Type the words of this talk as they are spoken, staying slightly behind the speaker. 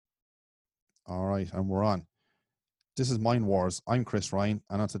All right, and we're on. This is Mind Wars. I'm Chris Ryan,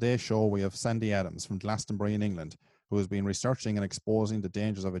 and on today's show we have Sandi Adams from Glastonbury in England, who has been researching and exposing the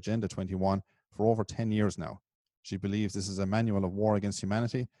dangers of Agenda 21 for over 10 years now. She believes this is a manual of war against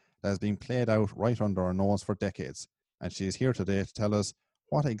humanity that has been played out right under our nose for decades, and she is here today to tell us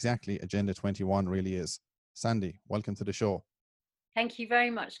what exactly Agenda 21 really is. Sandi, welcome to the show. Thank you very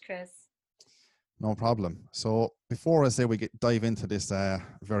much, Chris. No problem. So before I say we dive into this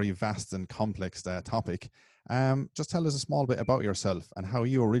very vast and complex topic, just tell us a small bit about yourself and how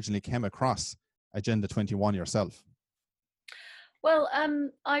you originally came across Agenda 21 yourself. Well,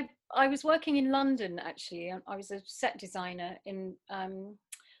 I was working in London, actually. I was a set designer in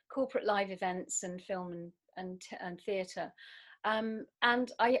corporate live events and film and theatre.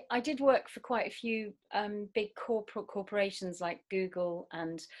 And I did work for quite a few big corporations like Google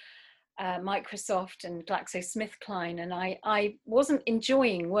and Microsoft and GlaxoSmithKline, and I wasn't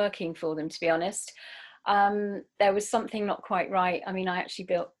enjoying working for them, to be honest. There was something not quite right. I mean, I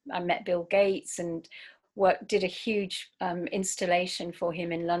met Bill Gates and did a huge installation for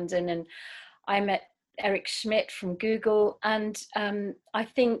him in London, and I met Eric Schmidt from Google, and I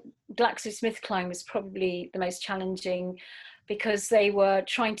think GlaxoSmithKline was probably the most challenging because they were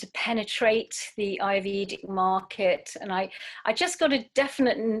trying to penetrate the Ayurvedic market, and I just got a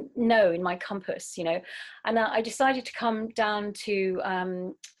definite no in my compass, you know, and I decided to come down to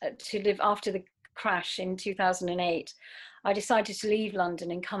live after the crash in 2008. I decided to leave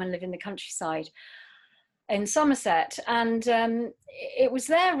London and come and live in the countryside in Somerset, and it was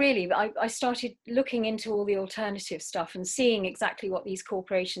there really I started looking into all the alternative stuff and seeing exactly what these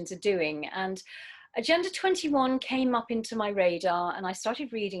corporations are doing, and Agenda 21 came up into my radar and I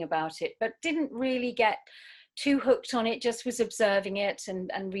started reading about it, but didn't really get too hooked on it, just was observing it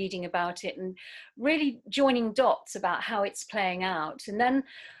and reading about it and really joining dots about how it's playing out. And then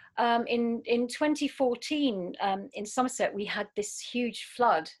in 2014 in Somerset, we had this huge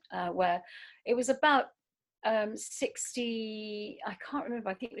flood where it was about 60, I can't remember,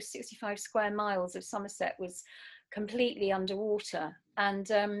 I think it was 65 square miles of Somerset was completely underwater. And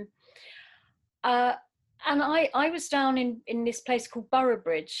I was down in this place called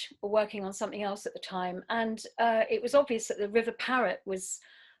Boroughbridge, working on something else at the time, and it was obvious that the River Parrett was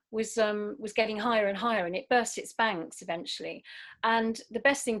getting higher and higher, and it burst its banks eventually. And the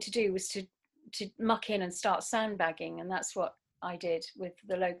best thing to do was to muck in and start sandbagging, and that's what I did with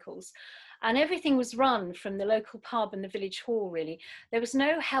the locals. And everything was run from the local pub and the village hall, really. There was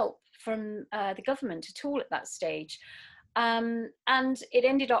no help from the government at all at that stage. And it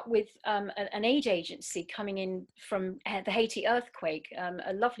ended up with an aid agency coming in from the Haiti earthquake,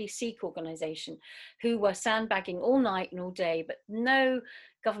 a lovely Sikh organization who were sandbagging all night and all day, but no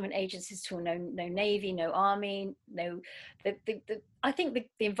government agencies at all, no Navy, no Army, no. I think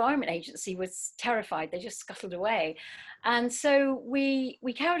the Environment Agency was terrified. They just scuttled away. And so we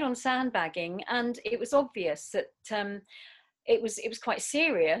carried on sandbagging, and it was obvious that it was quite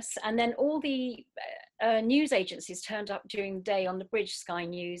serious. And then all the news agencies turned up during the day on the bridge, Sky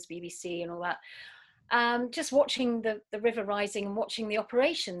News, BBC and all that, just watching the river rising and watching the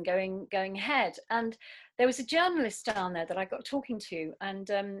operation going ahead. And there was a journalist down there that I got talking to,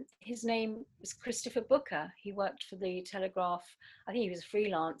 and his name was Christopher Booker. He worked for the Telegraph. I think he was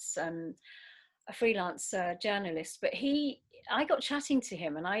a freelance journalist, but I got chatting to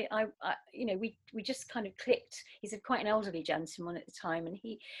him, and I you know, we just kind of clicked. He's quite an elderly gentleman at the time, and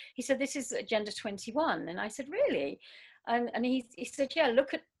he said, "This is Agenda 21," and I said, "Really?" And he said, "Yeah,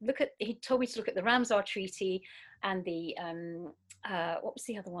 look at." He told me to look at the Ramsar Treaty and the what was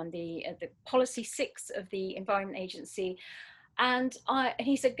the other one? The Policy 6 of the Environment Agency. And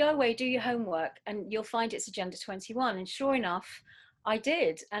he said, "Go away, do your homework, and you'll find it's Agenda 21." And sure enough, I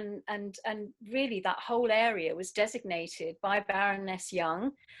did, and really that whole area was designated by Baroness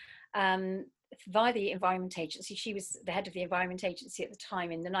Young via the Environment Agency. She was the head of the Environment Agency at the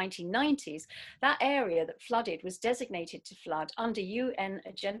time in the 1990s. That area that flooded was designated to flood under UN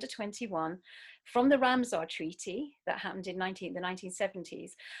Agenda 21 from the Ramsar Treaty that happened in the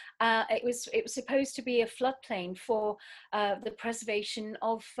 1970s. It was supposed to be a floodplain for the preservation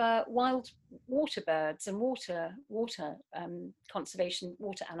of wild water birds and water conservation,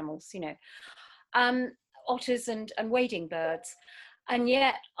 water animals, you know, otters and wading birds. And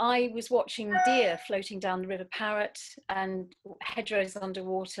yet I was watching deer floating down the River Parrett and hedgerows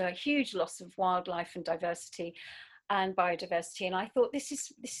underwater, huge loss of wildlife and diversity and biodiversity. And I thought, this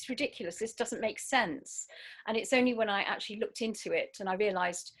is ridiculous. This doesn't make sense. And it's only when I actually looked into it and I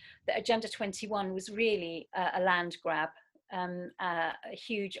realized that Agenda 21 was really a land grab, a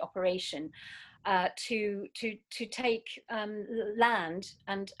huge operation to take land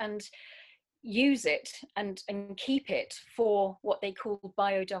and use it and keep it for what they call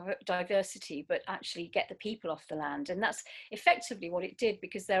biodiversity, but actually get the people off the land. And that's effectively what it did,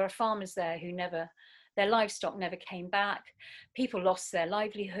 because there are farmers there who their livestock never came back. People lost their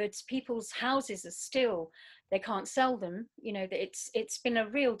livelihoods. People's houses are still, they can't sell them. You know, it's been a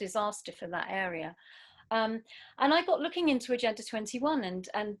real disaster for that area. And I got looking into Agenda 21,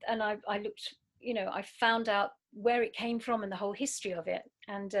 and I looked, you know, I found out where it came from and the whole history of it.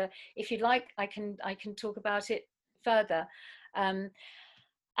 And if you'd like, I can talk about it further.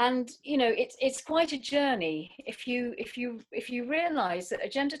 And you know, it's quite a journey. If you realise that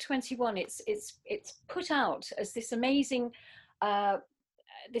Agenda 21, it's put out as this amazing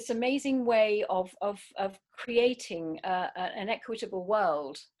way of creating an equitable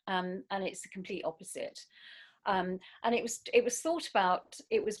world, and it's the complete opposite. And it was thought about,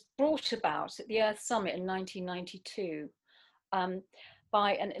 it was brought about at the Earth Summit in 1992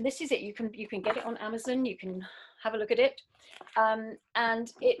 by, and this is it. You can get it on Amazon. You can have a look at it.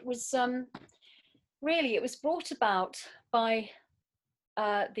 And it was really, it was brought about by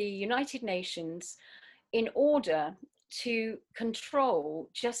the United Nations in order to control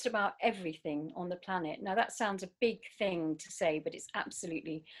just about everything on the planet. Now that sounds a big thing to say, but it's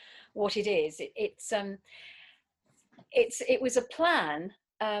absolutely what it is. It was a plan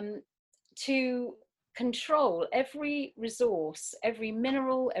to control every resource, every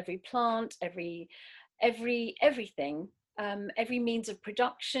mineral, every plant, everything, every means of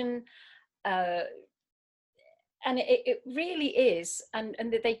production. And it really is, and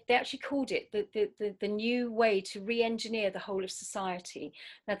they actually called it the new way to re-engineer the whole of society.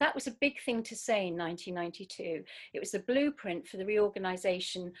 Now that was a big thing to say in 1992. It was the blueprint for the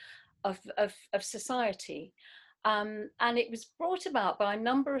reorganization of society. And it was brought about by a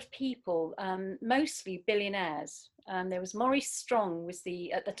number of people, mostly billionaires. There was Maurice Strong,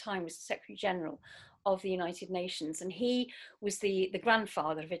 at the time was the Secretary General of the United Nations, and he was the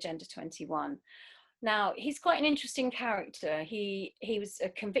grandfather of Agenda 21. Now he's quite an interesting character. He was a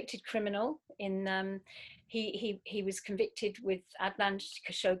convicted criminal. He was convicted with Adnan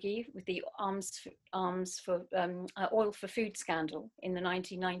Khashoggi with the oil for food scandal in the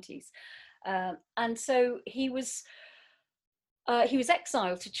 1990s. And so he was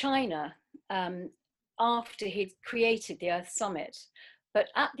exiled to China after he'd created the Earth Summit. But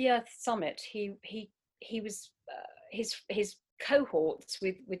at the Earth Summit, he was his cohorts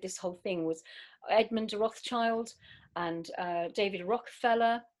with this whole thing was Edmund de Rothschild and David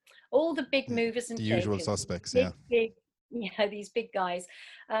Rockefeller, all the big movers and the shakers, usual suspects, big, these big guys.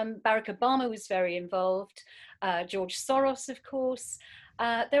 Barack Obama was very involved. George Soros, of course.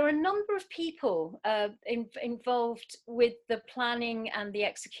 There were a number of people involved with the planning and the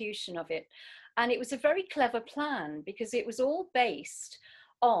execution of it. And it was a very clever plan, because it was all based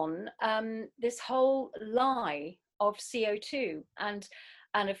on this whole lie of CO2 and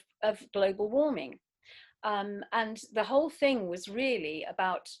of global warming. And the whole thing was really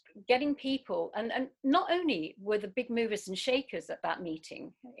about getting people, and not only were the big movers and shakers at that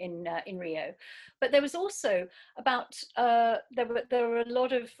meeting in Rio, but there was also about, there were a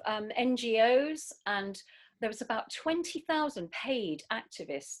lot of NGOs, and there was about 20,000 paid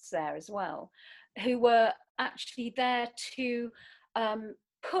activists there as well, who were actually there to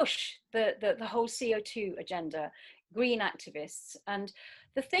push the whole CO2 agenda, green activists. And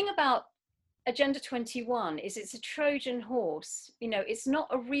the thing about Agenda 21 is it's a Trojan horse. You know, it's not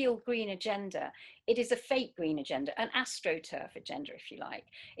a real green agenda. It is a fake green agenda, an astroturf agenda, if you like.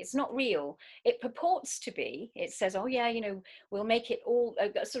 It's not real. It purports to be. It says, oh yeah, you know, we'll make it all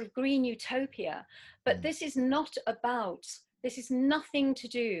a sort of green utopia. But this is not about, this is nothing to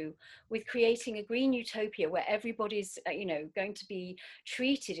do with creating a green utopia where everybody's, you know, going to be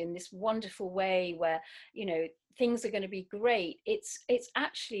treated in this wonderful way where, you know, things are going to be great. It's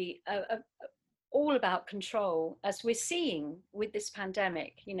actually all about control, as we're seeing with this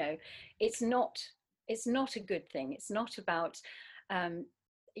pandemic. You know, it's not a good thing. It's not about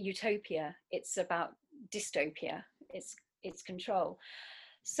utopia. It's about dystopia. It's control.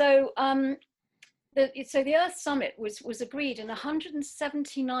 So the Earth Summit was agreed, and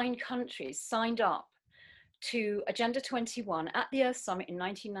 179 countries signed up to Agenda 21 at the Earth Summit in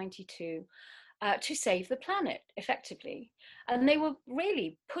 1992 to save the planet, effectively. And they were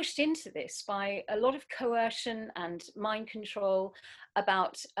really pushed into this by a lot of coercion and mind control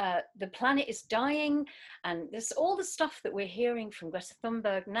about the planet is dying, and this, all the stuff that we're hearing from Greta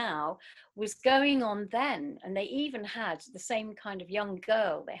Thunberg now was going on then. And they even had the same kind of young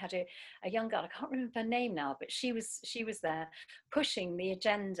girl. They had a young girl, I can't remember her name now, but she was there pushing the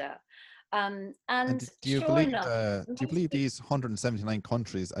agenda. And And do you sure believe enough, do you most believe these 179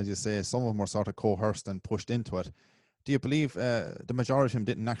 countries, as you say, some of them were sort of coerced and pushed into it? Do you believe the majority of them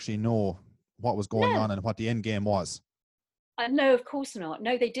didn't actually know what was going no, on and what the end game was? no, of course not.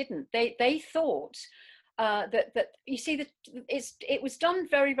 No, they didn't. They thought that you see that it was done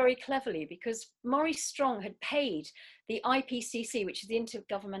very, very cleverly, because Maurice Strong had paid the IPCC, which is the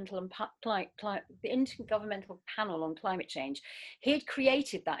Intergovernmental Panel on Climate Change. He had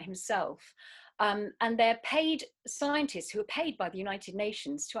created that himself. And they're paid scientists who are paid by the United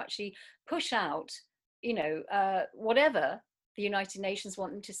Nations to actually push out, whatever the United Nations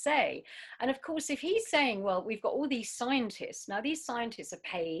want them to say. And of course, if he's saying, well, we've got all these scientists, now these scientists are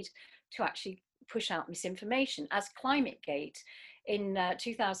paid to actually push out misinformation, as ClimateGate in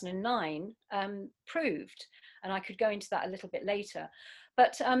 2009 proved. And I could go into that a little bit later.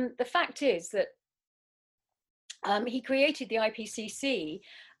 But the fact is that he created the IPCC,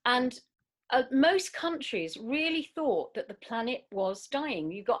 and most countries really thought that the planet was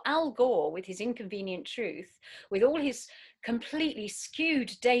dying. You've got Al Gore with his Inconvenient Truth, with all his completely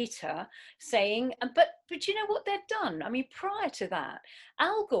skewed data, saying, but you know what they'd done? I mean, prior to that,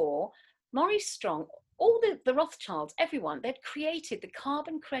 Al Gore, Maurice Strong, all the Rothschilds, everyone, they'd created the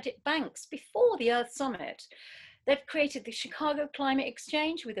carbon credit banks before the Earth Summit. They'd created the Chicago Climate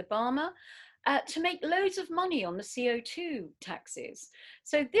Exchange with Obama, to make loads of money on the CO2 taxes.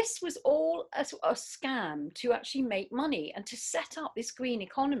 So this was all a scam to actually make money and to set up this green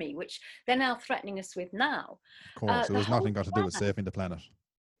economy, which they're now threatening us with now. Of course, it The was whole nothing got to do with plan, saving the planet.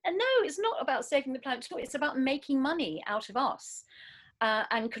 and no, it's not about saving the planet at all. It's about making money out of us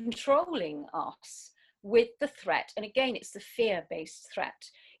and controlling us with the threat. And again, it's the fear-based threat.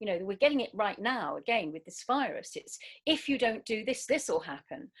 You know, we're getting it right now, again, with this virus. It's, if you don't do this, this will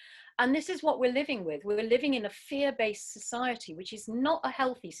happen. And this is what we're living with. We're living in a fear-based society, which is not a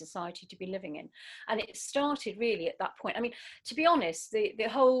healthy society to be living in. And it started really at that point. I mean, to be honest, the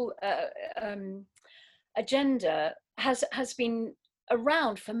whole agenda has been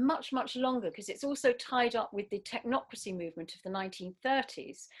around for much, much longer, because it's also tied up with the technocracy movement of the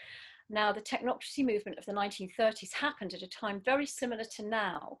 1930s. Now, the technocracy movement of the 1930s happened at a time very similar to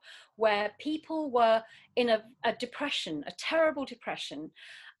now, where people were in a depression, a terrible depression,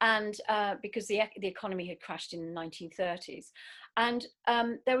 and because the economy had crashed in the 1930s. And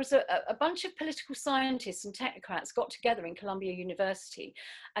there was a bunch of political scientists and technocrats got together in Columbia University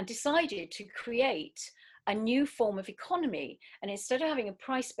and decided to create a new form of economy. And instead of having a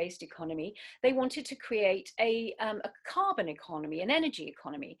price-based economy, they wanted to create a carbon economy, an energy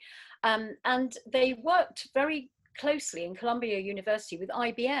economy. And they worked very closely in Columbia University with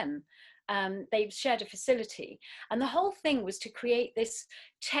IBM. They shared a facility. And the whole thing was to create this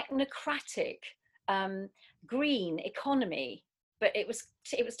technocratic green economy. But it was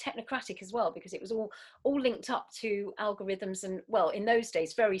technocratic as well, because it was all linked up to algorithms, and, well, in those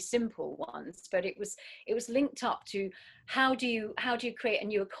days, very simple ones. But it was linked up to how do you create a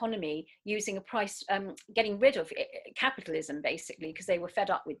new economy using a price, getting rid of capitalism, basically, because they were fed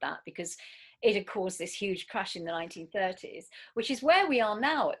up with that, because it had caused this huge crash in the 1930s, which is where we are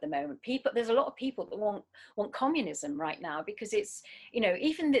now at the moment. There's a lot of people that want communism right now, because it's, you know,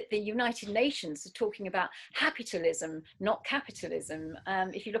 even the United Nations are talking about capitalism, not capitalism.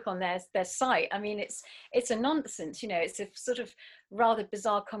 If you look on their site, I mean, it's a nonsense, you know, it's a sort of rather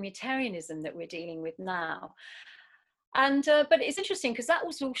bizarre communitarianism that we're dealing with now. And but it's interesting, because that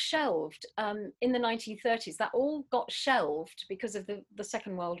was all shelved in the 1930s. That all got shelved because of the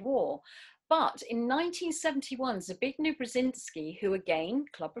Second World War. But in 1971, Zbigniew Brzezinski, who, again,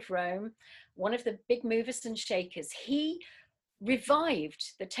 Club of Rome, one of the big movers and shakers, he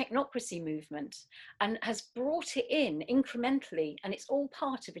revived the technocracy movement and has brought it in incrementally, and it's all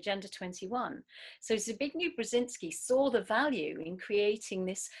part of Agenda 21. So Zbigniew Brzezinski saw the value in creating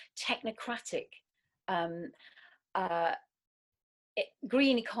this technocratic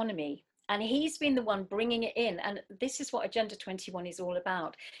green economy, and he's been the one bringing it in. And this is what Agenda 21 is all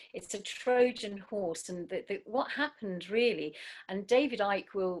about. It's a Trojan horse. And what happened really, and David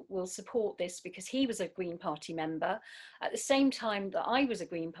Icke will support this, because he was a Green Party member at the same time that I was a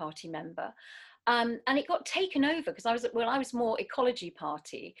Green Party member. And it got taken over, because I was more Ecology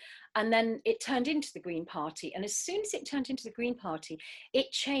Party, and then it turned into the Green Party. And as soon as it turned into the Green Party,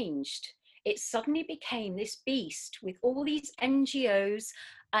 it changed. It suddenly became this beast with all these NGOs,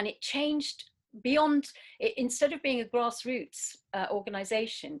 and it changed beyond it. Instead of being a grassroots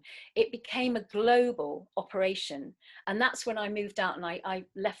organization, it became a global operation. And that's when I moved out, and I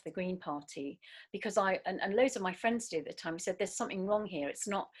left the Green Party, because and loads of my friends did at the time. We said, there's something wrong here. It's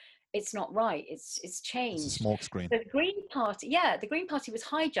not it's not right. It's changed. It's a smokescreen. The Green Party, the Green Party was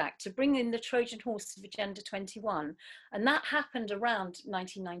hijacked to bring in the Trojan horse of Agenda 21, and that happened around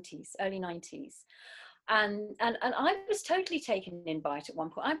 1990s, early 90s. And I was totally taken in by it at one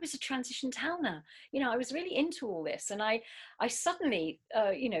point. I was a transition towner, I was really into all this, and I suddenly,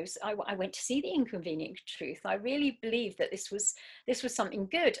 I went to see The Inconvenient Truth. I really believed that this was something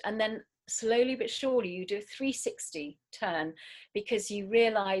good, and then slowly but surely you do a 360 turn because you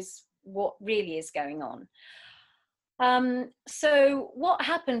realize what really is going on. So what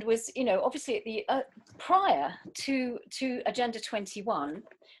happened was, obviously at the prior to Agenda 21.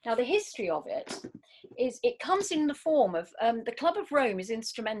 Now the history of it is it comes in the form of the Club of Rome is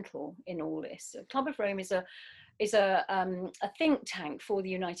instrumental in all this. The Club of Rome is a think tank for the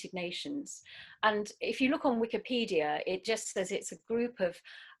United Nations, and if you look on Wikipedia, it just says it's a group of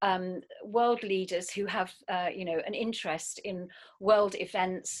world leaders who have an interest in world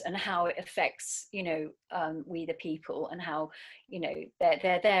events and how it affects we the people, and how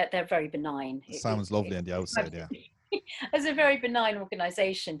they're very benign. Sounds lovely on the outside, yeah. As a very benign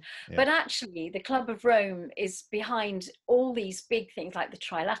organization, but actually the Club of Rome is behind all these big things like the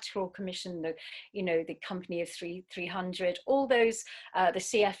Trilateral Commission, the Company of 300, all those, the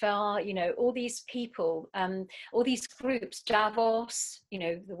CFR, all these people, all these groups, Davos,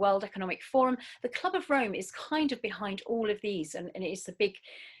 the World Economic Forum. The Club of Rome is kind of behind all of these, and it's the big,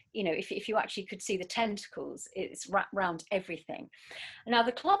 if you actually could see the tentacles, it's wrapped around everything. Now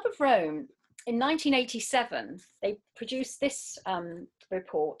the Club of Rome, in 1987, they produced this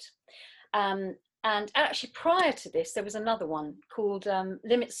report. And actually prior to this, there was another one called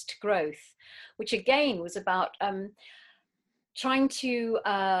Limits to Growth, which again was about trying to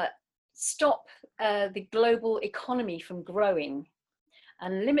stop the global economy from growing.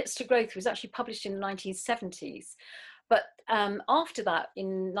 And Limits to Growth was actually published in the 1970s. But after that,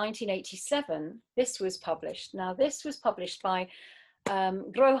 in 1987, this was published. Now, this was published by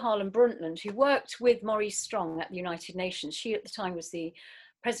Gro Harlem Brundtland, who worked with Maurice Strong at the United Nations. She at the time was the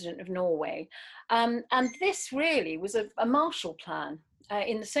president of Norway. And this really was a Marshall Plan,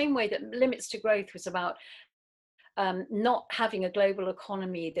 in the same way that Limits to Growth was about not having a global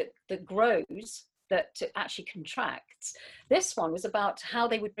economy that grows, that actually contracts. This one was about how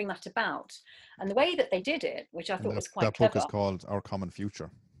they would bring that about. And the way that they did it, which I thought was quite clever. That book is called Our Common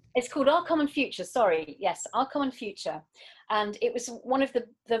Future. It's called Our Common Future, sorry, yes, Our Common Future. And it was one of the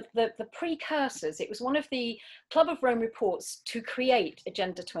precursors. It was one of the Club of Rome reports to create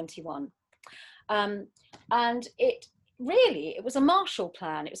Agenda 21. And it was a Marshall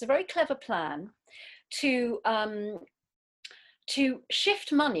Plan. It was a very clever plan to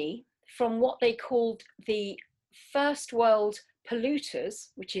shift money from what they called the first world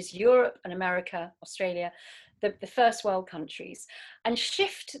polluters, which is Europe and America, Australia, the first world countries, and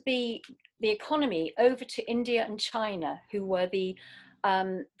shift the economy over to India and China, who were the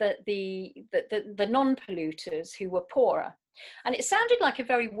non-polluters, who were poorer. And it sounded like a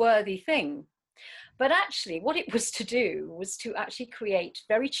very worthy thing, but actually what it was to do was to actually create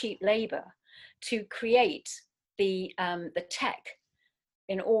very cheap labor, to create the tech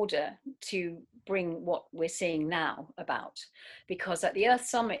in order to bring what we're seeing now about. Because at the Earth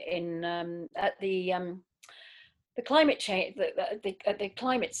Summit at the climate change, at the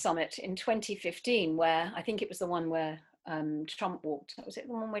climate summit in 2015, where I think it was the one where Trump walked. Was it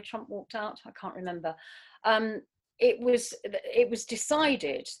the one where Trump walked out? I can't remember. It was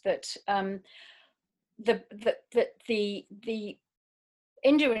decided that the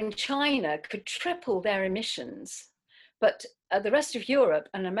India and China could triple their emissions, but the rest of Europe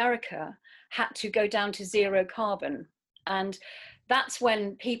and America had to go down to zero carbon. And that's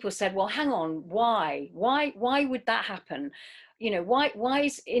when people said, well, hang on, why would that happen? Why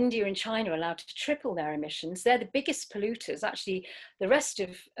is India and China allowed to triple their emissions? They're the biggest polluters. Actually, the rest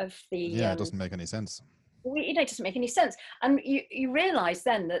of the... it doesn't make any sense. It doesn't make any sense. And you realize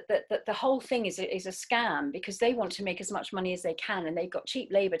then that the whole thing is a scam, because they want to make as much money as they can, and they've got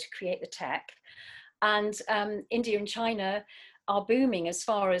cheap labor to create the tech. And India and China are booming as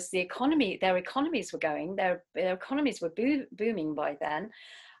far as their economies were going. Their economies were booming by then.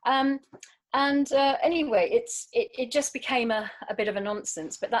 Anyway, it just became a bit of a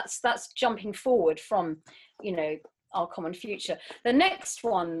nonsense, but that's jumping forward from, Our Common Future. The next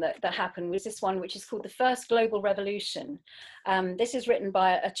one that happened was this one, which is called The First Global Revolution. This is written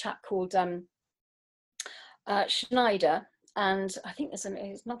by a chap called Schneider, and I think there's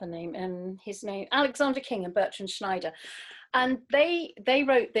another name, his name, Alexander King and Bertrand Schneider. And they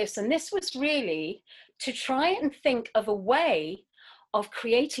wrote this, and this was really to try and think of a way of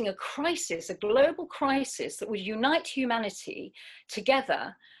creating a crisis, a global crisis that would unite humanity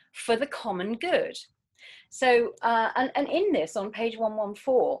together for the common good. So, and in this, on page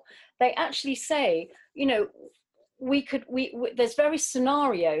 114, they actually say, you know, there's various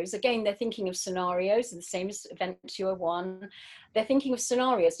scenarios. Again, they're thinking of scenarios, the same as Event 201. They're thinking of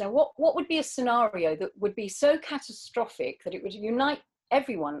scenarios. Now, what would be a scenario that would be so catastrophic that it would unite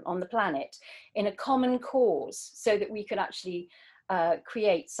everyone on the planet in a common cause, so that we could actually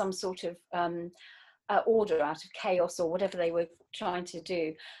create some sort of order out of chaos, or whatever they were trying to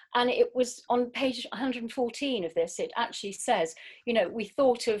do. And it was on page 114 of this, it actually says, you know, we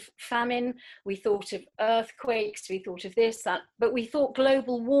thought of famine, we thought of earthquakes, we thought of this, that, but we thought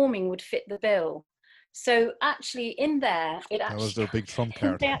global warming would fit the bill. So actually in there, that was their big trump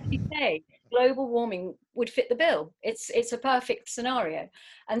card. they actually say global warming would fit the bill. It's a perfect scenario.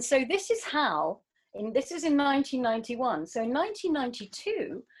 And so this is how, this is in 1991. So in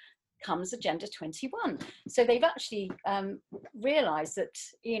 1992, comes Agenda 21. So they've actually realized that,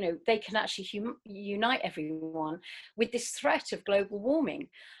 you know, they can actually unite everyone with this threat of global warming,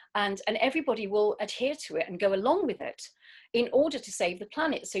 and everybody will adhere to it and go along with it in order to save the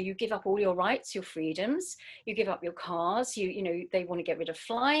planet. So you give up all your rights, your freedoms, you give up your cars, you know, they want to get rid of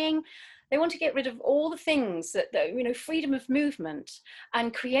flying. They want to get rid of all the things that, you know, freedom of movement,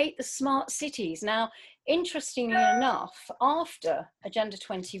 and create the smart cities. Now, interestingly enough, after Agenda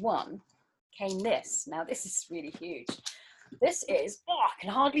 21 came this. Now, this is really huge. This is, oh, I can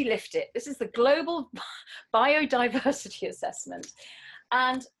hardly lift it. This is the Global Biodiversity Assessment.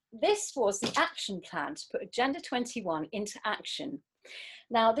 And this was the action plan to put Agenda 21 into action.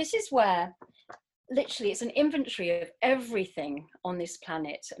 Now, this is where literally it's an inventory of everything on this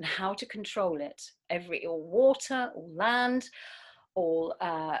planet and how to control it. All water, all land, all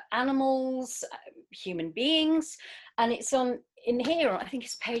animals, human beings. And it's in here, I think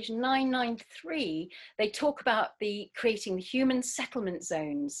it's page 993, they talk about creating the human settlement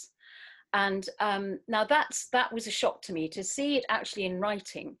zones. And now that was a shock to me to see it actually in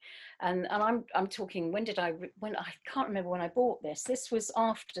writing. And I'm talking, when I can't remember when I bought this. This was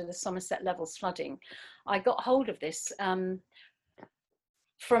after the Somerset Levels flooding. I got hold of this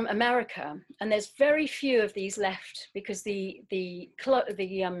from America, and there's very few of these left, because the Club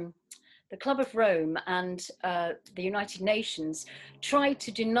of Rome and the United Nations tried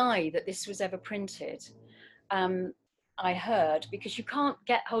to deny that this was ever printed. I heard, because you can't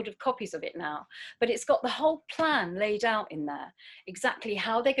get hold of copies of it now, but it's got the whole plan laid out in there, exactly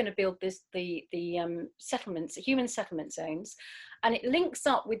how they're going to build the settlements, human settlement zones, and it links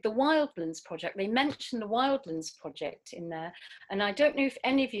up with the Wildlands Project. They mention the Wildlands Project in there, and I don't know if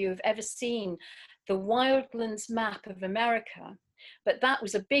any of you have ever seen the Wildlands map of America, but that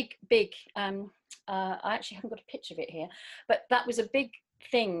was a big, I actually haven't got a picture of it here, but that was a big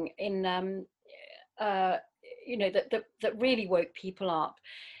thing in you know, that really woke people up.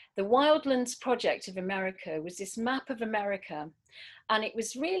 The Wildlands Project of America was this map of America, and it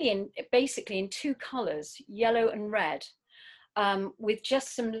was really basically in two colors, yellow and red, with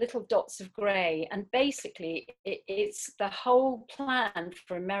just some little dots of gray. And basically it's the whole plan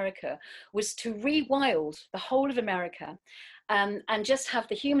for America was to rewild the whole of America, and just have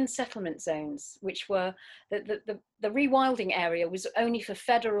the human settlement zones, which were the rewilding area was only for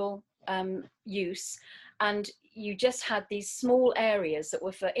federal use. And you just had these small areas that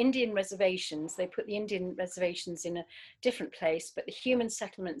were for Indian reservations. They put the Indian reservations in a different place, but the human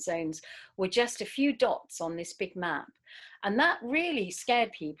settlement zones were just a few dots on this big map. And that really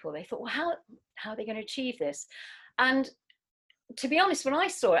scared people. They thought, well, how are they going to achieve this? And to be honest, when I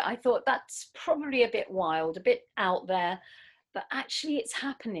saw it, I thought that's probably a bit wild, a bit out there. But actually it's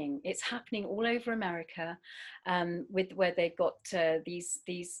happening. It's happening all over America, with where they've got they're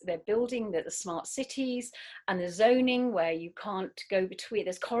building the smart cities, and the zoning where you can't go between,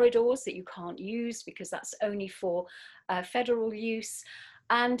 there's corridors that you can't use because that's only for federal use.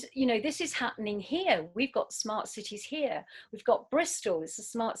 And, you know, this is happening here. We've got smart cities here. We've got Bristol, it's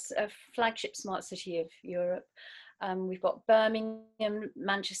a flagship smart city of Europe. We've got Birmingham,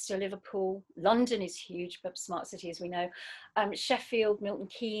 Manchester, Liverpool. London is huge, but smart city, as we know. Sheffield, Milton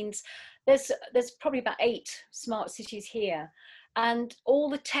Keynes. There's probably about 8 smart cities here, and all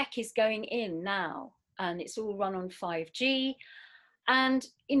the tech is going in now, and it's all run on 5G. And,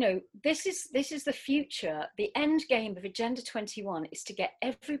 you know, this is the future. The end game of Agenda 21 is to get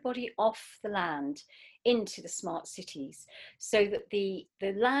everybody off the land into the smart cities, so that the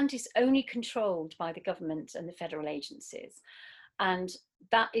land is only controlled by the government and the federal agencies. And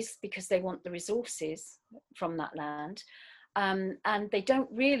that is because they want the resources from that land. And they don't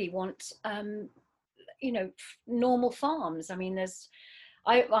really want, you know, normal farms. I mean,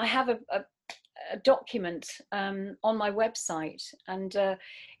 I have a document on my website, and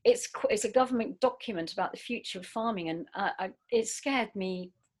it's a government document about the future of farming, and it scared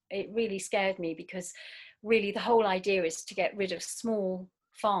me. It really scared me, because really the whole idea is to get rid of small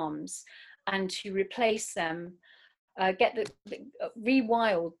farms and to replace them,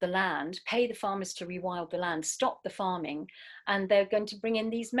 rewild the land, pay the farmers to rewild the land, stop the farming, and they're going to bring in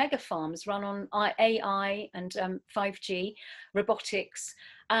these mega farms run on AI and 5G, robotics,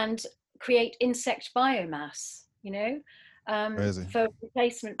 and create insect biomass, Crazy. for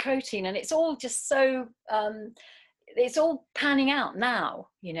replacement protein. And it's all just so, it's all panning out now,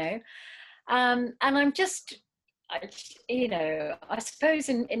 and I'm just, I suppose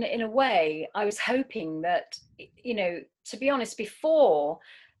in a way, I was hoping that, to be honest, before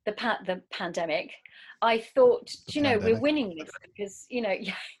the pandemic, I thought, we're Pandemic. winning this because,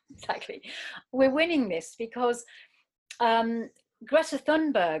 yeah, exactly. We're winning this because Greta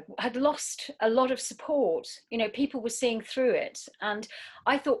Thunberg had lost a lot of support. People were seeing through it. And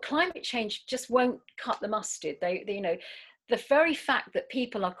I thought climate change just won't cut the mustard. The very fact that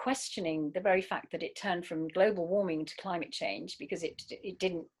people are questioning the very fact that it turned from global warming to climate change, because it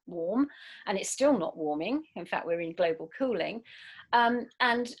didn't warm, and it's still not warming. In fact, we're in global cooling. And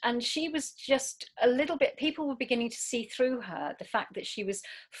she was just a little bit, people were beginning to see through her, the fact that she was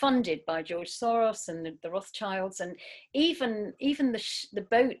funded by George Soros and the Rothschilds, and even the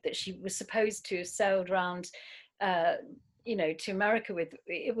boat that she was supposed to have sailed around, to America with,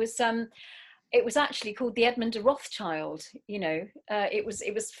 it was actually called the Edmund de Rothschild. It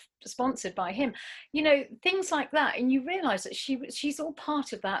was sponsored by him. Things like that, and you realise that she's all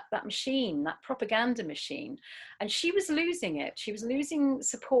part of that machine, that propaganda machine, and she was losing it. She was losing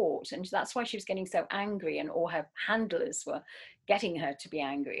support, and that's why she was getting so angry, and all her handlers were getting her to be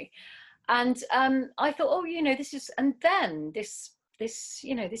angry. And I thought, oh, this is, and then this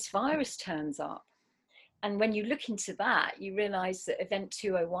virus turns up. And when you look into that, you realize that Event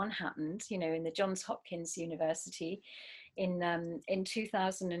 201 happened, in the Johns Hopkins University in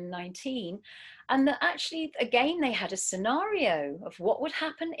 2019. And that actually, again, they had a scenario of what would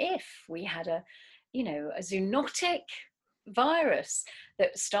happen if we had a zoonotic virus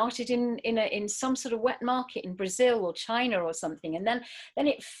that started in some sort of wet market in Brazil or China or something, and then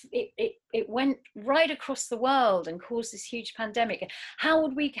it went right across the world and caused this huge pandemic. How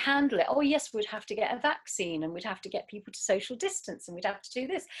would we handle it? Oh yes, we'd have to get a vaccine, and we'd have to get people to social distance, and we'd have to do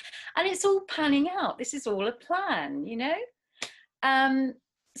this, and it's all panning out. This is all a plan,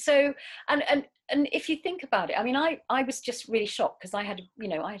 so and if you think about it, I mean, I was just really shocked, because I had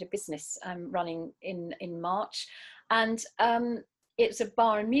a business running in March, and it's a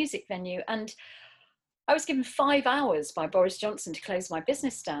bar and music venue, and I was given 5 hours by Boris Johnson to close my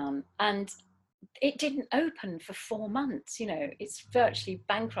business down, and it didn't open for 4 months. It's virtually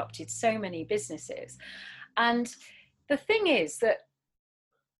bankrupted so many businesses. And the thing is that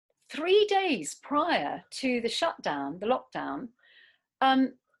 3 days prior to the shutdown, the lockdown,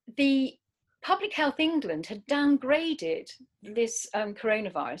 the Public Health England had downgraded this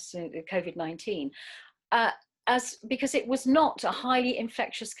coronavirus, the COVID-19, because it was not a highly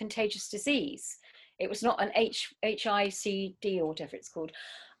infectious contagious disease. It was not an HICD or whatever it's called.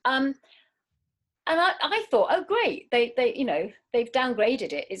 And I thought, oh great, they've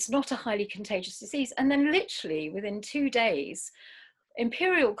downgraded it. It's not a highly contagious disease. And then literally within 2 days,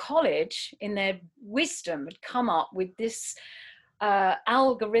 Imperial College, in their wisdom, had come up with this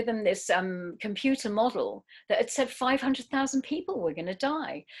algorithm, this computer model that had said 500,000 people were going to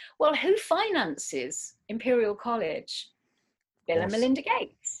die. Well, who finances Imperial College? Bill and Melinda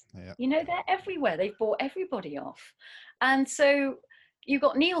Gates. Yeah. They're everywhere. They've bought everybody off. And so you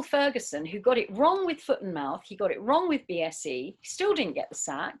got Neil Ferguson, who got it wrong with foot and mouth. He got it wrong with BSE. Still didn't get the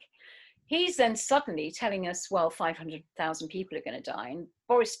sack. He's then suddenly telling us, well, 500,000 people are going to die. And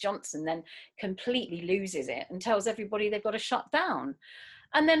Boris Johnson then completely loses it and tells everybody they've got to shut down.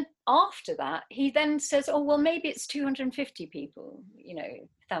 And then after that, he then says, oh, well, maybe it's 250 people,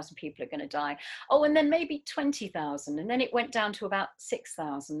 1,000 people are going to die. Oh, and then maybe 20,000. And then it went down to about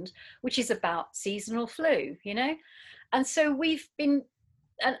 6,000, which is about seasonal flu, And so we've been,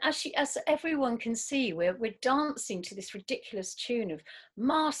 and as everyone can see, we're dancing to this ridiculous tune of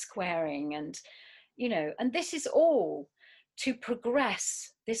mask wearing, and and this is all to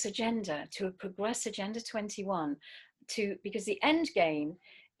progress this agenda, to progress Agenda 21, because the end game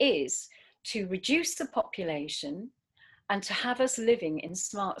is to reduce the population and to have us living in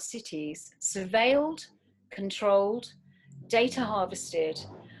smart cities, surveilled, controlled, data harvested,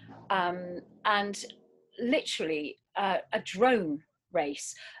 and literally a drone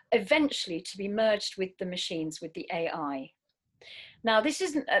race, eventually to be merged with the machines, with the AI. Now, this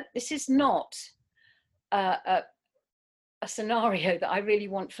is not a scenario that I really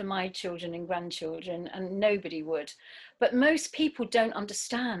want for my children and grandchildren, and nobody would. But most people don't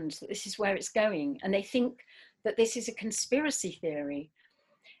understand that this is where it's going, and they think that this is a conspiracy theory.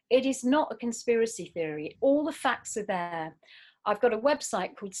 It is not a conspiracy theory. All the facts are there. I've got a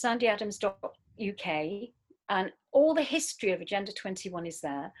website called sandyadams.uk, and all the history of Agenda 21 is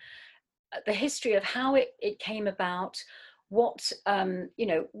there. The history of how it came about, what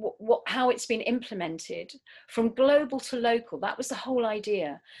how it's been implemented from global to local. That was the whole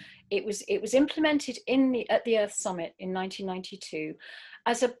idea. It was implemented at the Earth Summit in 1992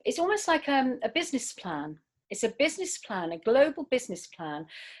 as it's almost like a business plan. It's a business plan, a global business plan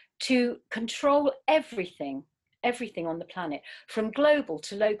to control everything on the planet, from global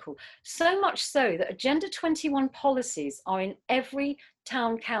to local. So much so that Agenda 21 policies are in every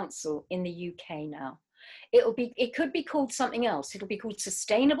town council in the UK now. It could be called something else. It'll be called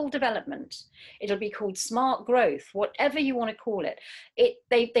sustainable development. It'll be called smart growth, whatever you want to call it.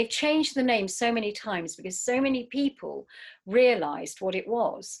 They've changed the name so many times because so many people realized what it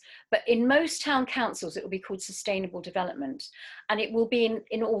was. But in most town councils, it will be called sustainable development. And it will be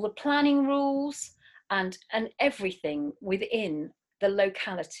in all the planning rules and everything within the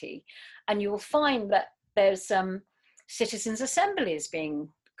locality. And you'll find that there's citizens' assemblies being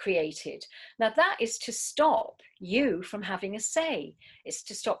created. Now that is to stop you from having a say. It's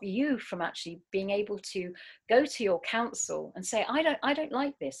to stop you from actually being able to go to your council and say, I don't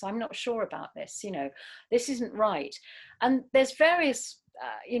like this. I'm not sure about this. This isn't right. And there's various,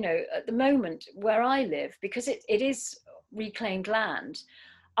 at the moment where I live, because it is reclaimed land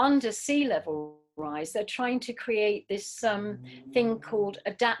under sea level rise, they're trying to create this thing called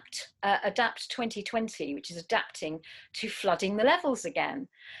Adapt 2020, which is adapting to flooding the levels again.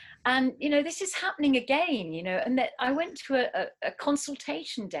 And this is happening again, and that I went to a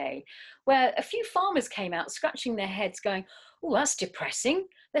consultation day where a few farmers came out scratching their heads going, oh, that's depressing.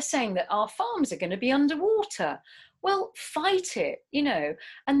 They're saying that our farms are going to be underwater. Well, fight it,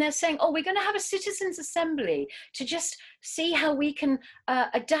 and they're saying, oh, we're going to have a citizens' assembly to just see how we can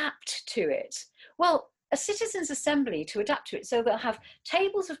adapt to it. Well, a citizens' assembly to adapt to it, so they'll have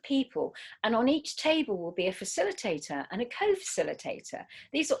tables of people, and on each table will be a facilitator and a co-facilitator.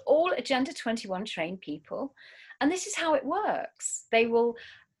 These are all Agenda 21 trained people, and this is how it works. They will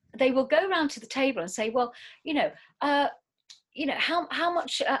go around to the table and say, well, how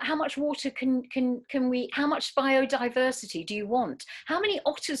much water can we, how much biodiversity do you want? How many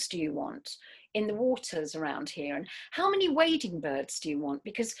otters do you want in the waters around here? And how many wading birds do you want?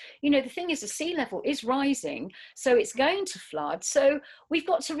 Because, the thing is, the sea level is rising, so it's going to flood. So we've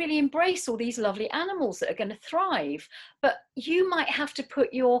got to really embrace all these lovely animals that are going to thrive. But you might have to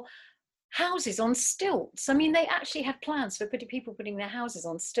put your houses on stilts. I mean, they actually had plans for people putting their houses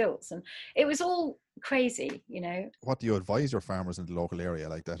on stilts, and it was all crazy, What do you advise your farmers in the local area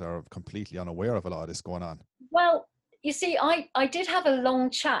like that are completely unaware of a lot of this going on? Well, you see, I did have a long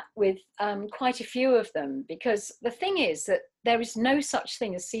chat with quite a few of them, because the thing is that there is no such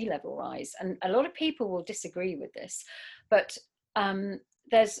thing as sea level rise, and a lot of people will disagree with this, but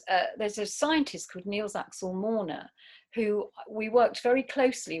there's a scientist called Niels Axel Morner who we worked very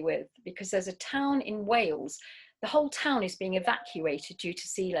closely with, because there's a town in Wales. The whole town is being evacuated due to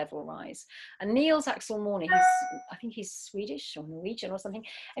sea level rise. And Niels Axel Morner, I think he's Swedish or Norwegian or something.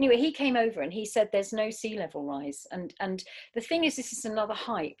 Anyway, he came over and he said there's no sea level rise. And the thing is, this is another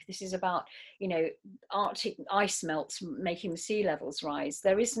hype. This is about, Arctic ice melts making the sea levels rise.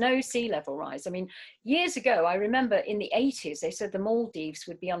 There is no sea level rise. I mean, years ago, I remember in the 80s, they said the Maldives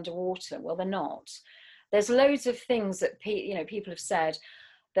would be underwater. Well, they're not. There's loads of things that people have said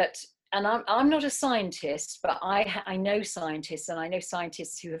that, and I'm not a scientist, but I know scientists, and I know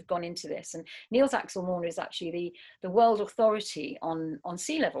scientists who have gone into this. And Niels Axel Morner is actually the world authority on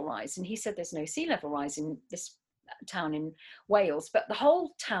sea level rise, and he said there's no sea level rise in this town in Wales, but the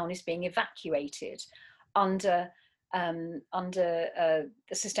whole town is being evacuated under the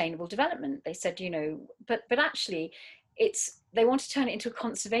sustainable development. They said, but actually, they want to turn it into a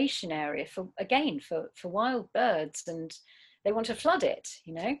conservation area for wild birds, and they want to flood it,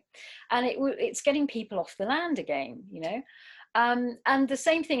 and it's getting people off the land again, and the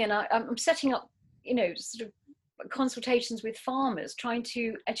same thing. And I'm setting up, sort of consultations with farmers, trying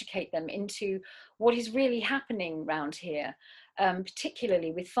to educate them into what is really happening around here,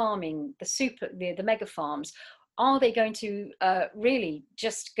 particularly with farming, the mega farms. Are they going to really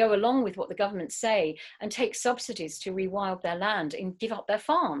just go along with what the government say and take subsidies to rewild their land and give up their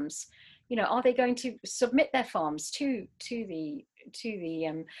farms? Are they going to submit their farms to the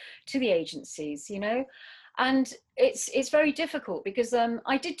agencies? And it's very difficult because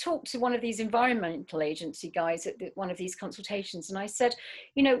I did talk to one of these environmental agency guys at one of these consultations, and I said,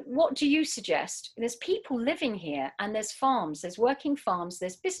 you know, what do you suggest? There's people living here, and there's farms, there's working farms,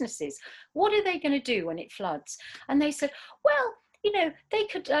 there's businesses. What are they going to do when it floods? And they said, well, you know, they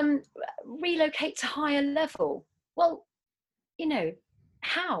could relocate to higher level. Well, you know,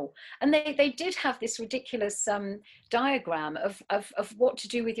 how? And they did have this ridiculous diagram of what to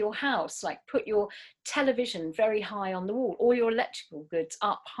do with your house, like put your television very high on the wall, all your electrical goods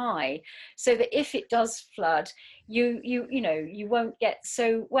up high, so that if it does flood, you know, you won't get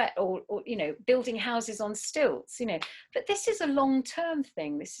so wet, or you know, building houses on stilts, you know. But this is a long-term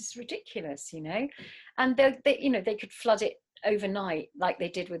thing. This is ridiculous, you know. And they you know, they could flood it overnight like they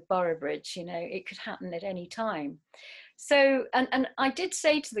did with Boroughbridge, you know. It could happen at any time. So, and I did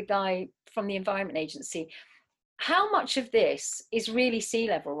say to the guy from the Environment Agency, how much of this is really sea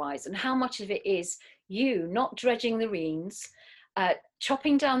level rise, and how much of it is you not dredging the reeds,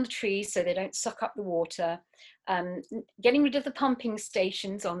 chopping down the trees so they don't suck up the water, getting rid of the pumping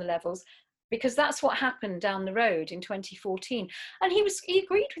stations on the levels, because that's what happened down the road in 2014. And he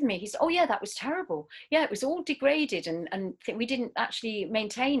agreed with me. He said, oh yeah, that was terrible. Yeah, it was all degraded, and we didn't actually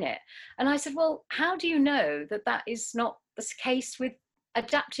maintain it. And I said, well, how do you know that that is not the case with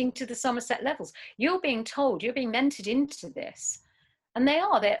adapting to the Somerset levels? You're being told, you're being mentored into this. And they're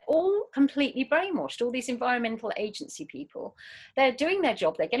all completely brainwashed, all these environmental agency people. They're doing their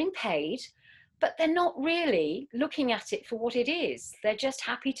job, they're getting paid, but they're not really looking at it for what it is. They're just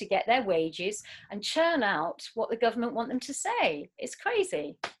happy to get their wages and churn out what the government want them to say. It's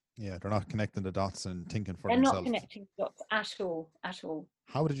crazy. Yeah, they're not connecting the dots and thinking for They're themselves. not connecting the dots at all, at all.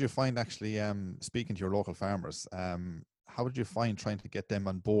 How did you find actually speaking to your local farmers? How did you find trying to get them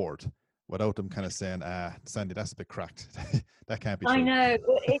on board without them kind of saying, Sandy, that's a bit cracked. That can't be true. I know,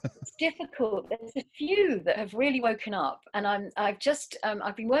 it's difficult. There's a few that have really woken up, and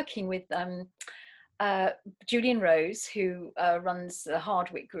I've been working with Julian Rose, who runs the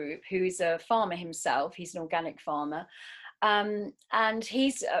Hardwick Group, who is a farmer himself. He's an organic farmer. And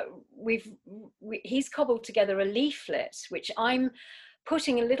he's cobbled together a leaflet, which I'm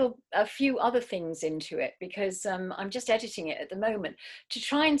putting a few other things into it, because I'm just editing it at the moment, to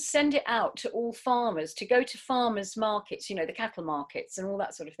try and send it out to all farmers, to go to farmers markets, you know, the cattle markets and all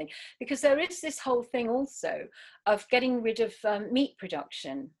that sort of thing, because there is this whole thing also of getting rid of meat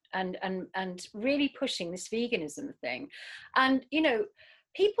production and really pushing this veganism thing. And, you know,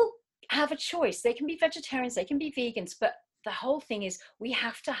 people have a choice. They can be vegetarians, they can be vegans, but the whole thing is we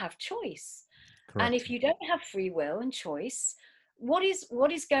have to have choice. Correct. And if you don't have free will and choice, what is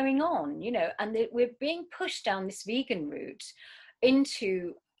going on, you know? And we're being pushed down this vegan route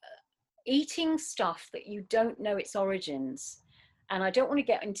into eating stuff that you don't know its origins. And I don't want to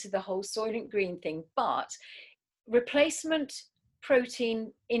get into the whole Soylent Green thing, but replacement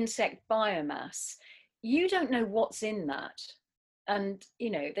protein insect biomass, you don't know what's in that. And,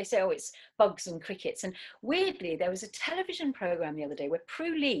 you know, they say, oh, it's bugs and crickets. And weirdly, there was a television program the other day where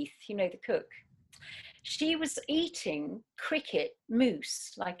Prue Leith, you know, the cook, she was eating cricket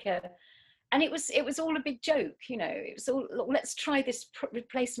mousse, and it was all a big joke, you know. It was all, let's try this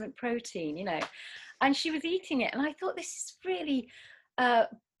replacement protein, you know. And she was eating it, and I thought, this is really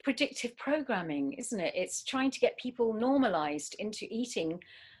predictive programming, isn't it? It's trying to get people normalized into eating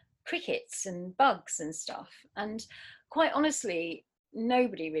crickets and bugs and stuff. And quite honestly,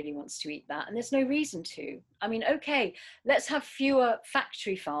 nobody really wants to eat that, and there's no reason to. I mean, okay, let's have fewer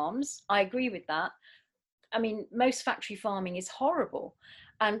factory farms. I agree with that. I mean, most factory farming is horrible,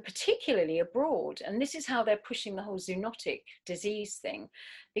 and particularly abroad. And this is how they're pushing the whole zoonotic disease thing,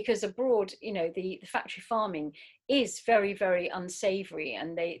 because abroad, you know, the factory farming is very, very unsavory,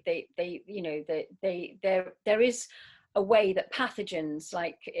 and you know, there is a way that pathogens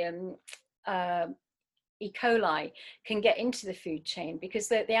like E. coli can get into the food chain because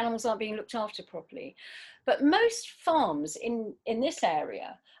the animals aren't being looked after properly. But most farms in this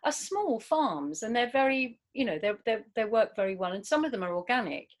area are small farms, and they're very, you know, they work very well, and some of them are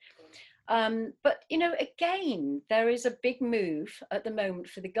organic. But, you know, again, there is a big move at the moment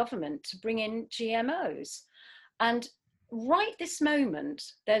for the government to bring in GMOs. And right this moment,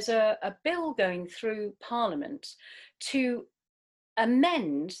 there's a bill going through Parliament to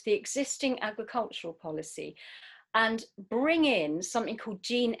amend the existing agricultural policy and bring in something called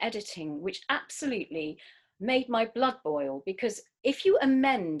gene editing, which absolutely made my blood boil, because if you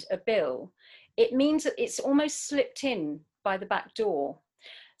amend a bill, it means that it's almost slipped in by the back door.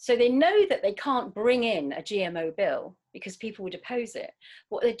 So they know that they can't bring in a GMO bill because people would oppose it.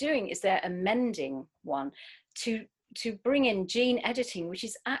 What they're doing is they're amending one to bring in gene editing, which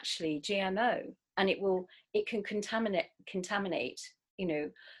is actually GMO, and it will it can contaminate, you know,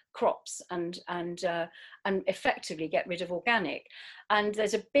 crops and effectively get rid of organic. And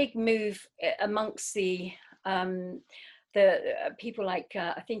there's a big move amongst the people like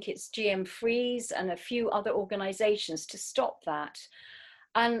I think it's GM Freeze and a few other organizations to stop that.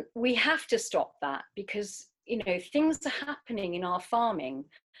 And we have to stop that, because, you know, things are happening in our farming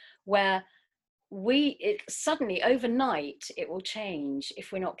where suddenly overnight it will change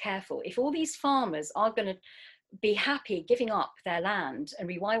if we're not careful. If all these farmers are going to be happy giving up their land and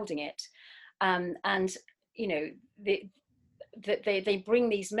rewilding it, and you know, they bring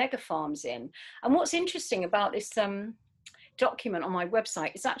these mega farms in. And what's interesting about this document on my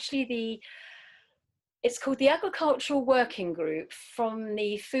website is actually it's called the Agricultural Working Group from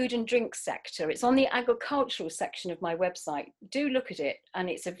the food and drink sector. It's on the agricultural section of my website. Do look at it. And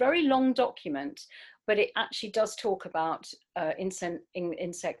it's a very long document, but it actually does talk about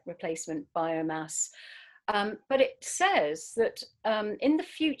insect replacement biomass. But it says that in the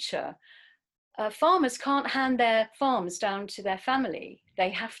future, farmers can't hand their farms down to their family. They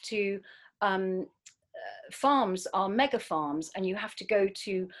have to, farms are mega farms, and you have to go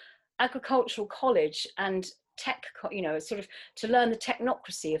to agricultural college and tech, you know, sort of to learn the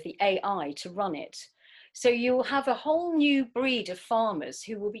technocracy of the AI to run it. So you'll have a whole new breed of farmers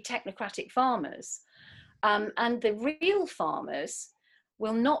who will be technocratic farmers. And the real farmers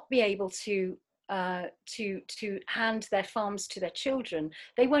will not be able to hand their farms to their children.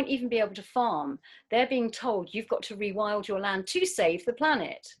 They won't even be able to farm. They're being told you've got to rewild your land to save the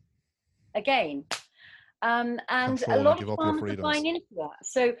planet. Again. And a lot of farmers are buying into that.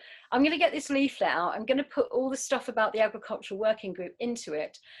 So I'm going to get this leaflet out. I'm going to put all the stuff about the Agricultural Working Group into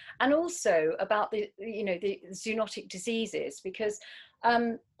it, and also about the, you know, the zoonotic diseases, because,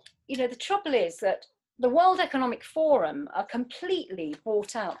 you know, the trouble is that the World Economic Forum are completely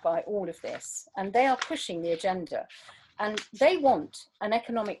bought out by all of this, and they are pushing the agenda, and they want an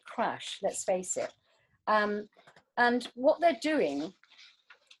economic crash, let's face it. And what they're doing,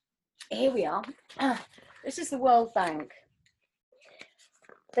 here we are. This is the World Bank.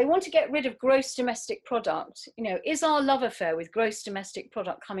 They want to get rid of gross domestic product. You know, is our love affair with gross domestic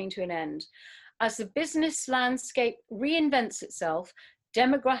product coming to an end? As the business landscape reinvents itself,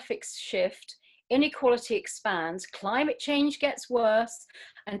 demographics shift, inequality expands, climate change gets worse,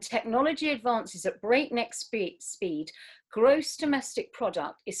 and technology advances at breakneck speed, gross domestic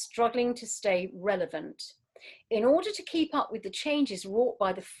product is struggling to stay relevant. In order to keep up with the changes wrought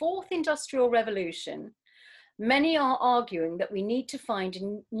by the fourth industrial revolution, many are arguing that we need to find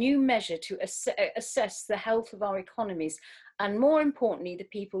a new measure to assess the health of our economies, and more importantly, the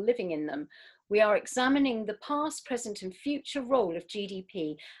people living in them. We are examining the past, present, and future role of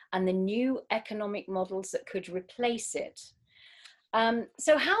GDP and the new economic models that could replace it.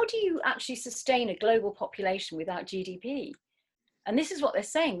 So how do you actually sustain a global population without GDP? And this is what they're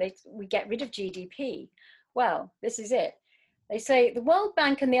saying, we get rid of GDP. Well, this is it. They say the World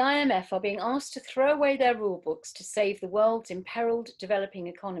Bank and the IMF are being asked to throw away their rule books to save the world's imperiled developing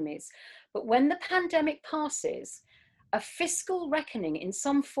economies. But when the pandemic passes, a fiscal reckoning in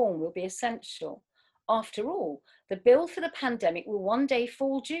some form will be essential. After all, the bill for the pandemic will one day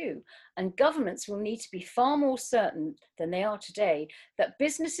fall due, and governments will need to be far more certain than they are today that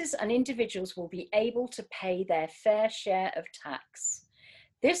businesses and individuals will be able to pay their fair share of tax.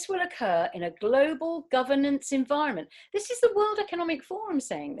 This will occur in a global governance environment. This is the World Economic Forum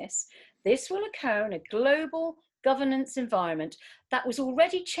saying this. This will occur in a global governance environment that was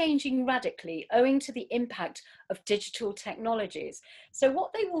already changing radically owing to the impact of digital technologies. So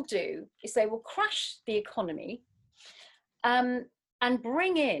what they will do is they will crash the economy and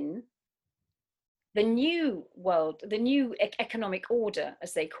bring in the new world, the new economic order,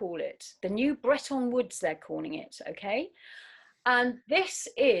 as they call it, the new Bretton Woods, they're calling it, okay? And this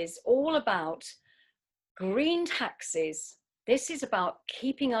is all about green taxes. This is about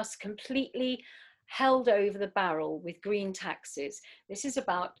keeping us completely held over the barrel with green taxes. This is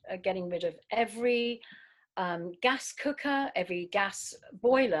about getting rid of every gas cooker, every gas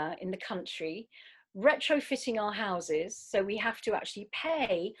boiler in the country, retrofitting our houses. So we have to actually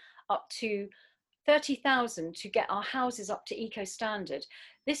pay up to 30,000 to get our houses up to eco standard.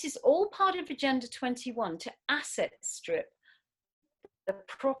 This is all part of Agenda 21 to asset strip the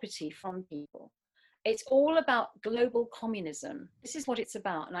property from people. It's all about global communism. This is what it's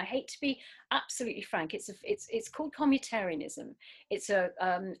about, and I hate to be absolutely frank. It's called communitarianism. It's a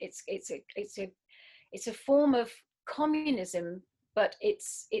form of communism, but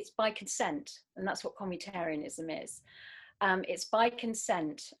it's by consent, and that's what communitarianism is. It's by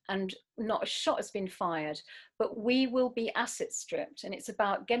consent, and not a shot has been fired, but we will be asset stripped. And it's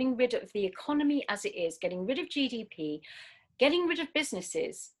about getting rid of the economy as it is, getting rid of GDP, getting rid of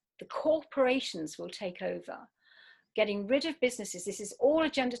businesses. The corporations will take over. Getting rid of businesses. This is all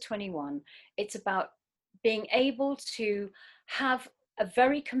Agenda 21. It's about being able to have a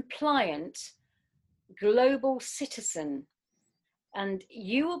very compliant global citizen, and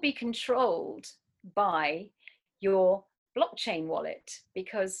you will be controlled by your blockchain wallet,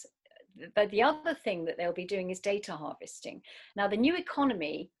 because the other thing that they'll be doing is data harvesting. Now, the new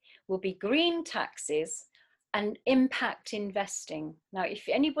economy will be green taxes and impact investing. Now, if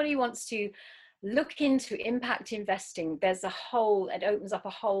anybody wants to look into impact investing, there's a whole, it opens up a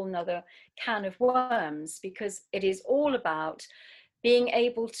whole nother can of worms, because it is all about being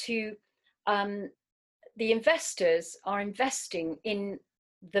able to, the investors are investing in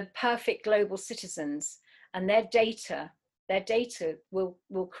the perfect global citizens, and their data will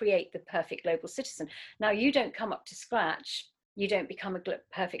create the perfect global citizen. Now, you don't come up to scratch, you don't become a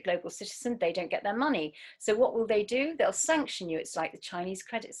perfect global citizen, they don't get their money. So what will they do? They'll sanction you. It's like the Chinese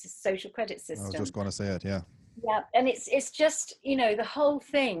social credit system. I was just going to say it, yeah. Yeah, and it's just, you know, the whole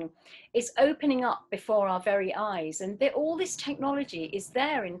thing is opening up before our very eyes, and all this technology is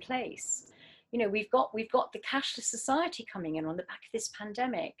there in place. You know, we've got the cashless society coming in on the back of this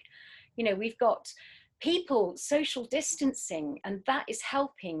pandemic. You know, we've got people social distancing, and that is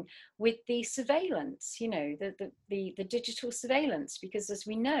helping with the surveillance, you know, the digital surveillance, because as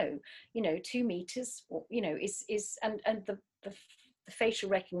we know, you know, 2 meters, you know, is and the facial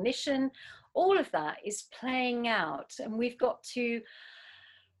recognition, all of that is playing out, and we've got to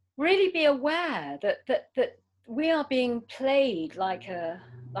really be aware that we are being played like a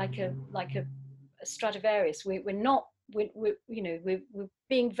Stradivarius. We're not, you know, we're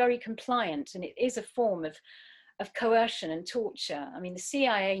being very compliant, and it is a form of coercion and torture. I mean, the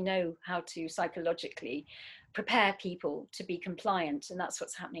CIA know how to psychologically prepare people to be compliant, and that's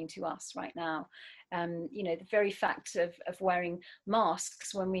what's happening to us right now. You know, the very fact of wearing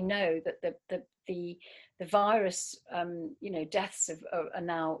masks when we know that the virus, you know, deaths are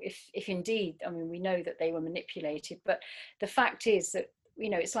now, if indeed, I mean, we know that they were manipulated, but the fact is that, you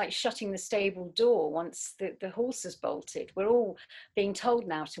know, it's like shutting the stable door once the horse has bolted. We're all being told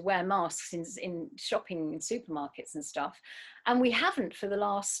now to wear masks in shopping in supermarkets and stuff, and we haven't for the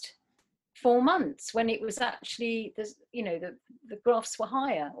last 4 months, when it was actually, you know, the graphs were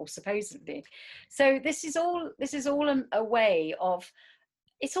higher, or supposedly. So this is all a way of,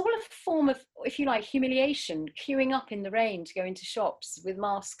 it's all a form of, if you like, humiliation, queuing up in the rain to go into shops with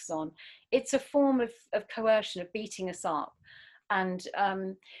masks on. It's a form of coercion, of beating us up. And,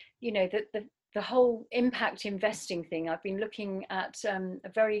 you know, the whole impact investing thing, I've been looking at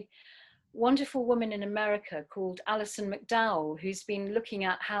a very wonderful woman in America called Alison McDowell, who's been looking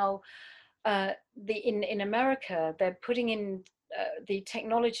at how in America, they're putting in the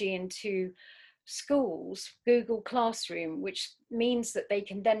technology into schools, Google Classroom, which means that they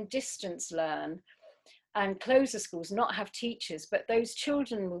can then distance learn and close the schools, not have teachers, but those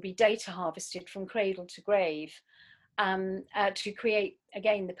children will be data harvested from cradle to grave, to create,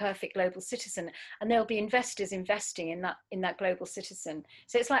 again, the perfect global citizen. And there'll be investors investing in that global citizen.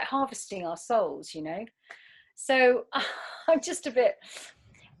 So it's like harvesting our souls, you know. So I'm just a bit,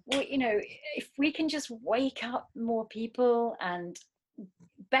 you know, if we can just wake up more people and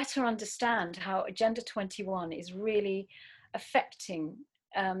better understand how Agenda 21 is really affecting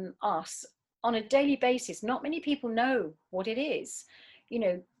us on a daily basis. Not many people know what it is. You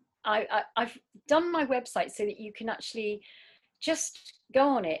know, I've done my website so that you can actually just go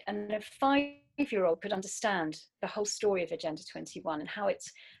on it, and a 5-year-old could understand the whole story of Agenda 21 and how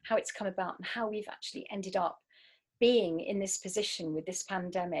it's come about, and how we've actually ended up being in this position with this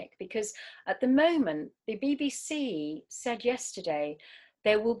pandemic. Because at the moment, the BBC said yesterday,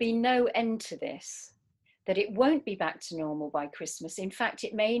 there will be no end to this, that it won't be back to normal by Christmas. In fact,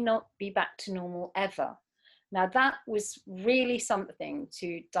 it may not be back to normal ever. Now, that was really something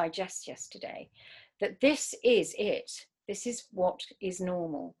to digest yesterday, that this is it. This is what is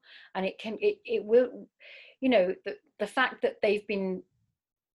normal. And it will, you know, the fact that they've been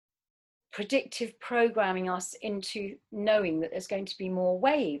predictive programming us into knowing that there's going to be more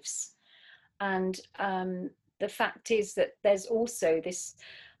waves. And the fact is that there's also this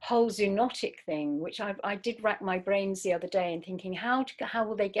whole zoonotic thing, which I did rack my brains the other day and thinking, how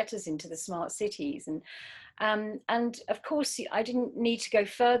will they get us into the smart cities? And of course, I didn't need to go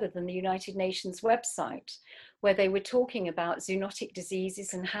further than the United Nations website, where they were talking about zoonotic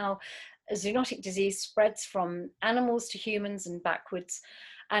diseases and how zoonotic disease spreads from animals to humans and backwards.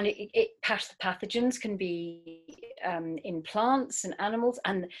 And pathogens can be in plants and animals,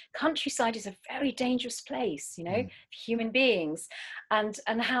 and countryside is a very dangerous place, you know, for human beings, and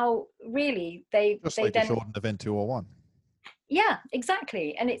how really they Just they like they then, showed in Event 201. yeah,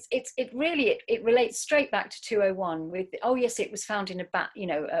 exactly. And it relates straight back to 201 with, oh yes, it was found in a bat, you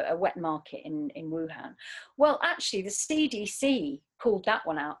know, a wet market in Wuhan. Well, actually the CDC called that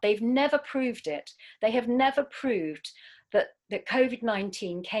one out. They've never proved it. They have never proved that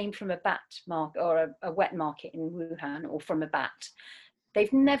COVID-19 came from a bat market or a wet market in Wuhan or from a bat.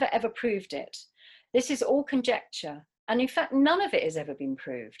 They've never ever proved it. This is all conjecture. And in fact, none of it has ever been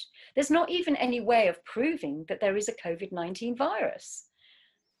proved. There's not even any way of proving that there is a COVID-19 virus.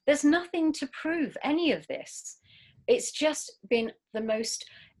 There's nothing to prove any of this. It's just been the most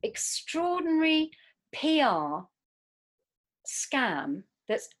extraordinary PR scam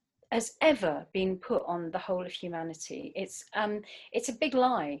that's has ever been put on the whole of humanity. It's a big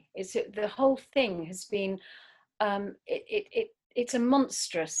lie. The whole thing has been it's a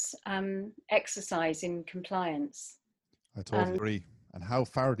monstrous exercise in compliance. I totally agree. And how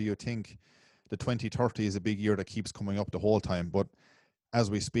far do you think the 2030 is a big year that keeps coming up the whole time? But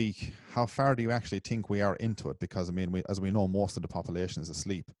as we speak, how far do you actually think we are into it? Because I mean, as we know, most of the population is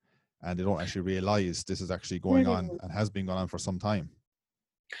asleep, and they don't actually realize this is actually going on and has been going on for some time.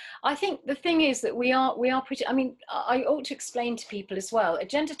 I think the thing is that we are pretty, I mean, I ought to explain to people as well,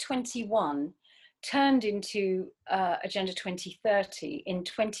 Agenda 21 turned into Agenda 2030 in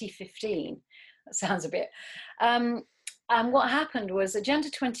 2015. That sounds a bit, and what happened was Agenda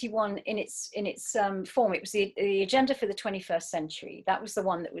 21 in its form, it was the agenda for the 21st century. That was the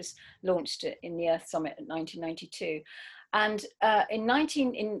one that was launched in the Earth Summit in 1992. And in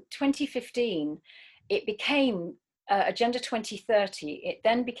 2015, it became Agenda 2030. It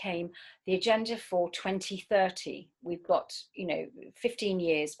then became the agenda for 2030. We've got, 15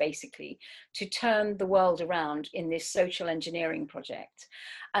 years basically to turn the world around in this social engineering project.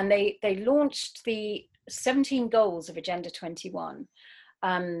 And they launched the 17 goals of Agenda 21,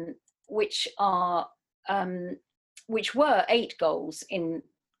 which were 8 goals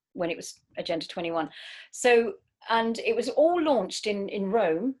when it was Agenda 21. So, and it was all launched in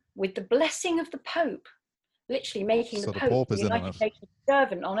Rome with the blessing of the Pope, literally making the Pope the United Nations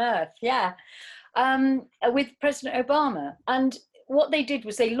servant on earth. Yeah. With President Obama. And what they did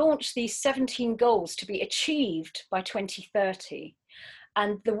was they launched these 17 goals to be achieved by 2030.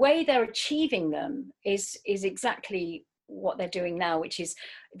 And the way they're achieving them is exactly what they're doing now, which is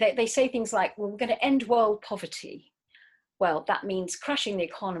they say things like, well, we're going to end world poverty. Well, that means crushing the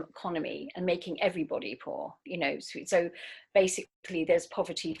economy and making everybody poor, so basically there's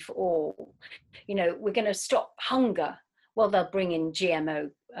poverty for all. We're going to stop hunger. Well, they'll bring in GMO,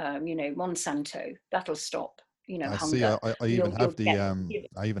 Monsanto. That'll stop, I hunger. See,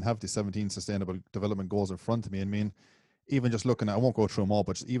 I even have the 17 Sustainable Development Goals in front of me. I mean, even just looking at, I won't go through them all,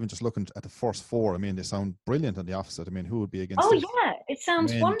 but even just looking at the first 4, I mean, they sound brilliant on the opposite. I mean, who would be against it? this? Yeah, it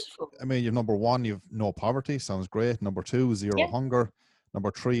sounds wonderful. I mean, you've number 1, you've no poverty, sounds great. Number 2, zero hunger. Number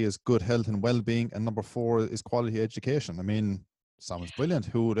 3 is good health and well-being. And number 4 is quality education. I mean, sounds brilliant.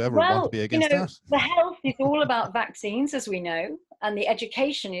 Who would ever want to be against that? The health is all about vaccines, as we know, and the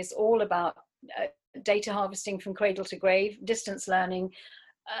education is all about data harvesting from cradle to grave, distance learning.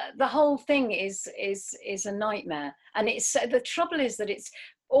 The whole thing is a nightmare, and the trouble is that it's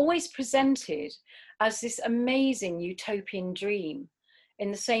always presented as this amazing utopian dream, in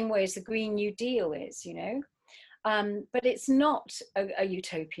the same way as the Green New Deal is, but it's not a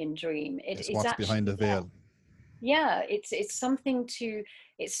utopian dream. It's what's actually behind the veil. Yeah, it's something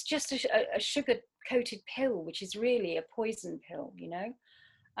it's just a sugar-coated pill, which is really a poison pill,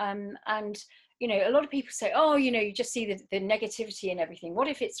 and a lot of people say, oh, you just see the negativity and everything. What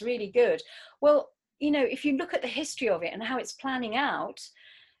if it's really good? Well, if you look at the history of it and how it's planning out,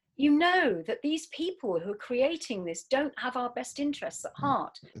 that these people who are creating this don't have our best interests at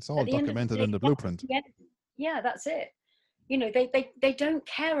heart. It's all documented in the blueprint. Yeah, that's it. They don't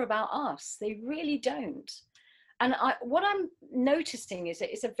care about us. They really don't. And what I'm noticing is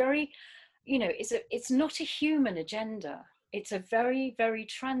that it's a very, it's not a human agenda. It's a very, very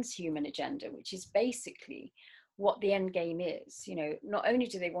transhuman agenda, which is basically what the end game is. Not only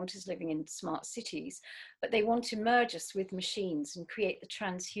do they want us living in smart cities, but they want to merge us with machines and create the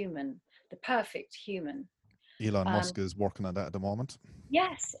transhuman, the perfect human. Elon Musk is working on that at the moment.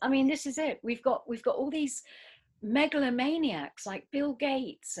 Yes, I mean, this is it. We've got all these megalomaniacs like Bill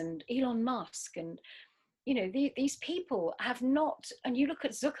Gates and Elon Musk, and these people have not. And you look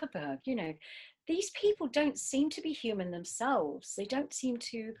at Zuckerberg. These people don't seem to be human themselves. They don't seem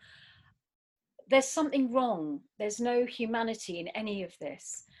to there's something wrong. There's no humanity in any of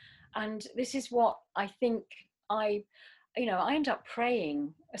this. And this is what I think I end up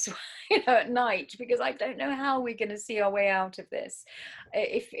praying as well, at night, because I don't know how we're going to see our way out of this.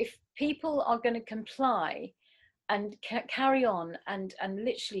 If people are going to comply and carry on and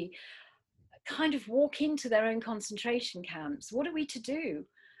literally kind of walk into their own concentration camps, what are we to do?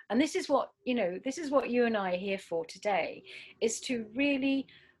 And this is what you and I are here for today, is to really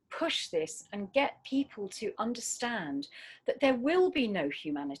push this and get people to understand that there will be no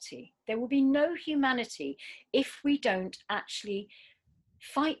humanity. There will be no humanity if we don't actually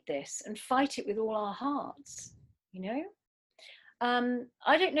fight this and fight it with all our hearts.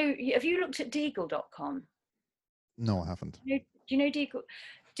 I don't know, have you looked at deagle.com? No, I haven't. Do you know Deagle?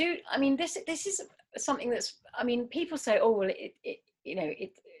 This is something that's, people say, oh well,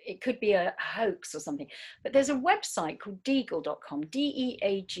 it could be a hoax or something, but there's a website called deagle.com,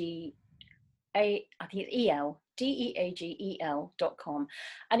 DEAGA, I think it's EL, DEAGEL.com,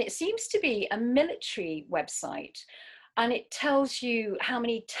 and it seems to be a military website, and it tells you how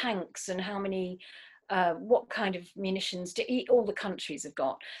many tanks and how many what kind of munitions all the countries have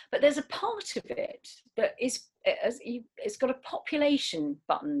got. But there's a part of it that it's got a population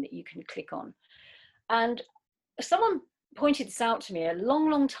button that you can click on. And someone pointed this out to me a long,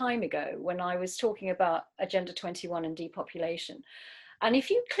 long time ago when I was talking about Agenda 21 and depopulation. And if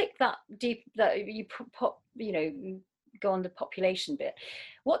you click you go on the population bit,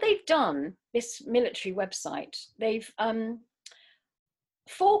 what they've done, this military website, they've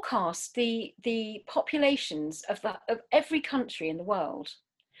forecast the populations of every country in the world.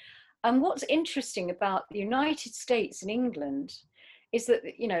 And what's interesting about the United States and England is that,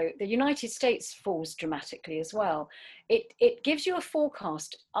 the United States falls dramatically as well. It gives you a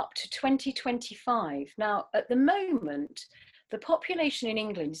forecast up to 2025. Now, at the moment, the population in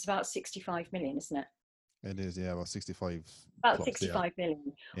England is about 65 million, isn't it? It is, yeah, about 65. About plus, 65 yeah.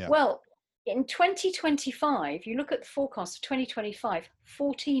 million. Yeah. Well, in 2025, you look at the forecast of 2025,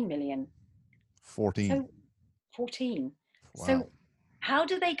 14 million. 14. So 14. Wow. So how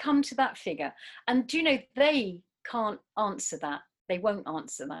do they come to that figure? And do you know, they can't answer that. They won't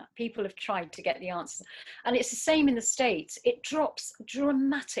answer that. People have tried to get the answers. And it's the same in the States. It drops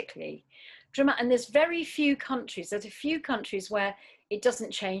dramatically. And there's very few countries. There's a few countries where it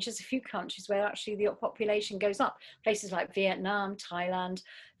doesn't change. There's a few countries where actually the population goes up. Places like Vietnam, Thailand,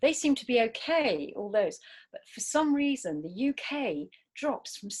 they seem to be okay, all those. But for some reason, the UK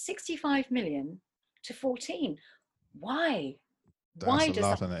drops from 65 million to 14. Why? That's a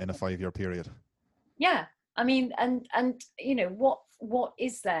lot in a 5-year period. Yeah. And what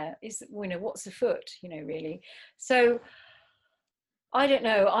is there? What's afoot, really? So I don't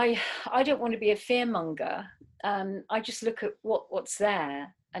know. I don't want to be a fearmonger. I just look at what's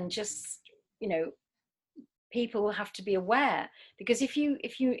there, and just, people will have to be aware, because if you're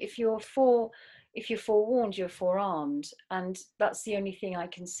forewarned, you're forearmed. And that's the only thing I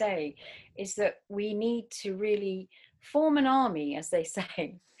can say, is that we need to really form an army, as they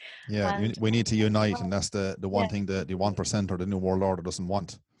say. Yeah, we need to unite, and that's the one thing that the 1% or the New World Order doesn't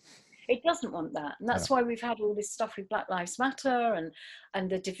want. It doesn't want that, and that's why we've had all this stuff with Black Lives Matter and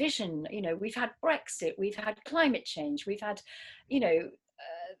the division. We've had Brexit, we've had climate change, we've had,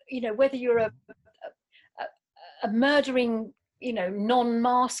 whether you're a murdering,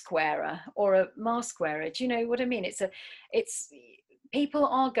 non-mask wearer or a mask wearer. Do you know what I mean? It's people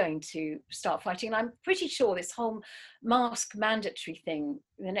are going to start fighting. And I'm pretty sure this whole mask mandatory thing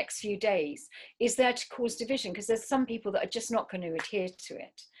in the next few days is there to cause division, because there's some people that are just not going to adhere to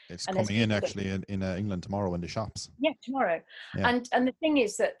it. It's coming in actually in England tomorrow in the shops. Yeah, tomorrow. Yeah. And the thing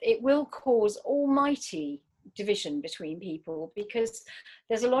is that it will cause almighty division between people, because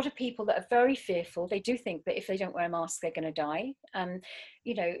there's a lot of people that are very fearful. They do think that if they don't wear a mask, they're going to die. I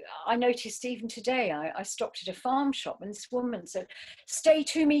noticed even today, I stopped at a farm shop, and this woman said, stay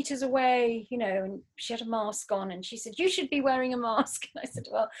 2 meters away, and she had a mask on, and she said, you should be wearing a mask. And I said,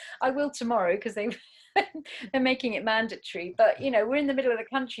 well, I will tomorrow, because they're making it mandatory. But we're in the middle of the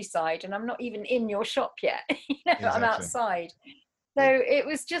countryside, and I'm not even in your shop yet. Exactly. I'm outside. So it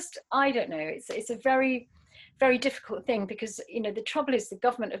was just, I don't know, it's a very, very difficult thing, because the trouble is the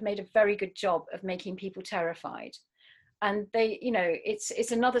government have made a very good job of making people terrified, and they,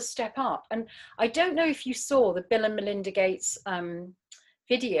 it's another step up. And I don't know if you saw the Bill and Melinda Gates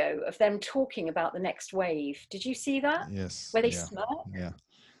video of them talking about the next wave. Did you see that? Yes. Where they smirk? Yeah.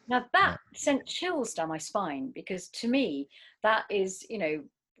 Now that sent chills down my spine, because to me that is,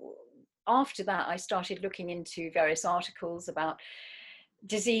 after that I started looking into various articles about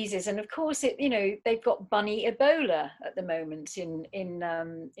diseases, and of course, they've got bunny Ebola at the moment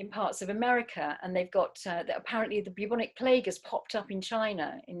in parts of America, and they've got apparently the bubonic plague has popped up in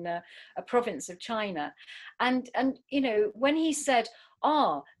China, in a province of China, and when he said,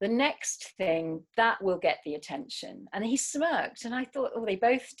 the next thing that will get the attention, and he smirked, and I thought, they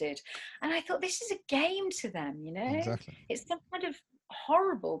both did, and I thought, this is a game to them, Exactly. it's some kind of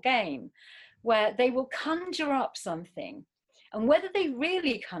horrible game where they will conjure up something. And whether they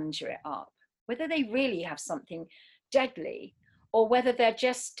really conjure it up, whether they really have something deadly, or whether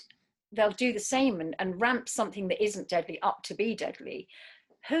they'll do the same and ramp something that isn't deadly up to be deadly,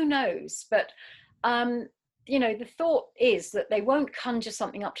 who knows? But, the thought is that they won't conjure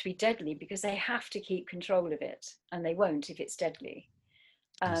something up to be deadly because they have to keep control of it, and they won't if it's deadly.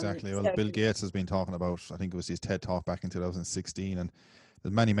 Exactly. Well, Bill Gates has been talking about, I think it was his TED Talk back in 2016, and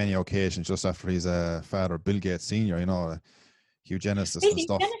there's many occasions just after his father, Bill Gates Senior, eugenicist and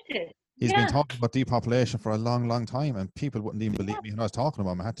stuff. He's been talking about depopulation for a long time, and people wouldn't even believe me when I was talking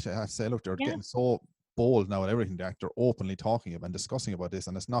about him. I had to say, look, they're getting so bold now at everything that they're openly talking about and discussing about this,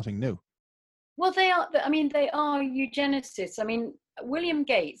 and it's nothing new. Well, they are eugenicists. I mean, William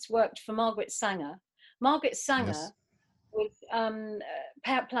Gates worked for Margaret Sanger. Margaret Sanger was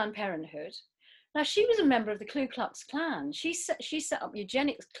Planned Parenthood. Now, she was a member of the Ku Klux Klan. She set up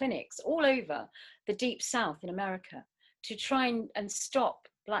eugenics clinics all over the Deep South in America to try and stop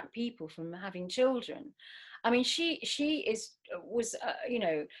Black people from having children. I mean,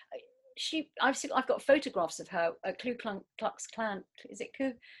 I've got photographs of her at Ku Klux Klan. Is it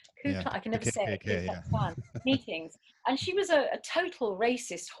Ku Klux? I can never say it. Ku Klux Klan meetings, and she was a total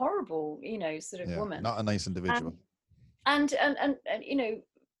racist, horrible, sort of woman. Not a nice individual. And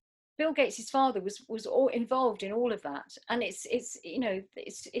Bill Gates' father was all involved in all of that, and it's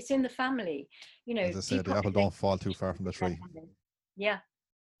in the family. As I said, the apple don't fall too far from the tree. Yeah.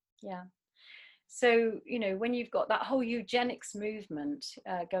 So, when you've got that whole eugenics movement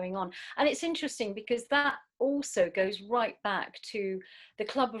going on, and it's interesting because that also goes right back to the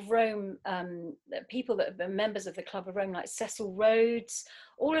Club of Rome, people that are members of the Club of Rome, like Cecil Rhodes,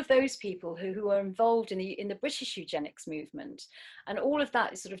 all of those people who are involved in the British eugenics movement, and all of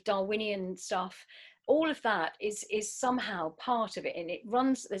that is sort of Darwinian stuff. All of that is somehow part of it, and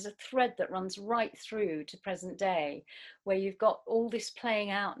there's a thread that runs right through to present day, where you've got all this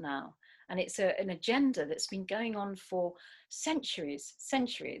playing out now. And it's an agenda that's been going on for centuries, and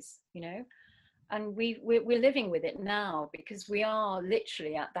we're living with it now, because we are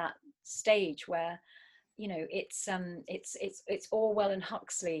literally at that stage where, it's Orwell and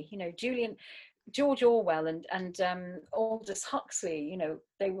Huxley, George Orwell and Aldous Huxley,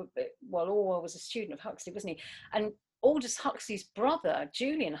 Orwell was a student of Huxley, wasn't he? And Aldous Huxley's brother,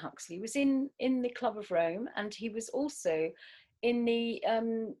 Julian Huxley, was in the Club of Rome, and he was also in the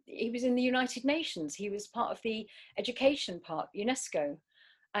United Nations. He was part of the education part, UNESCO,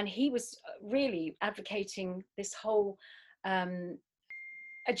 and he was really advocating this whole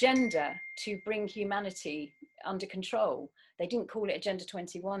agenda to bring humanity under control. They didn't call it Agenda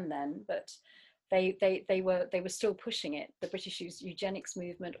 21 then, but they were still pushing it. The British eugenics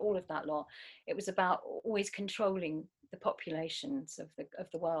movement, all of that lot. It was about always controlling the populations of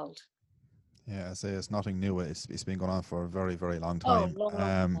the world. Yeah, I say it's nothing new. It's been going on for a very, very long time. Long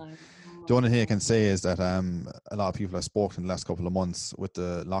time. The only thing I can say is that a lot of people I've spoken in the last couple of months with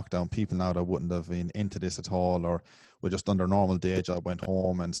the lockdown, people now that wouldn't have been into this at all, or were just on their normal day job, went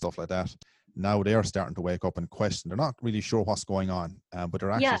home and stuff like that, now they're starting to wake up and question. They're not really sure what's going on, but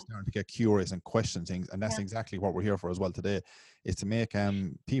they're actually starting to get curious and question things. And that's exactly what we're here for as well today, is to make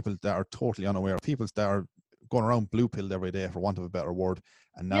people that are totally unaware, people that are going around blue pilled every day, for want of a better word,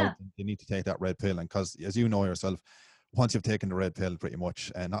 and now they need to take that red pill. And because, as you know yourself, once you've taken the red pill, pretty much,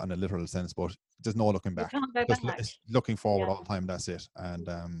 not in a literal sense, but there's no looking back. Just it's looking forward all the time. That's it. And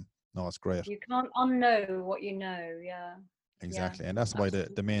no, it's great. You can't unknow what you know. Exactly. And that's why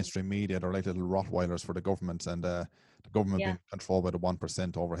the mainstream media, they're like little Rottweilers for the government, and the government being controlled by the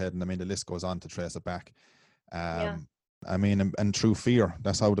 1% overhead. And I mean, the list goes on to trace it back. I mean, and through fear,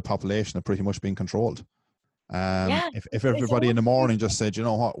 that's how the population are pretty much being controlled. If everybody in the morning just said, you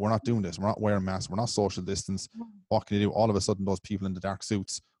know what, we're not doing this, we're not wearing masks, we're not social distance, what can you do? All of a sudden, those people in the dark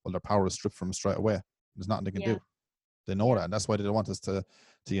suits, well, their power is stripped from them straight away. There's nothing they can do. They know that, and that's why they want us to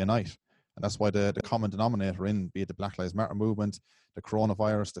unite. And that's why the common denominator in, be it the Black Lives Matter movement, the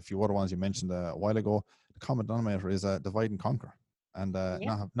coronavirus, the few other ones you mentioned a while ago, the common denominator is divide and conquer, and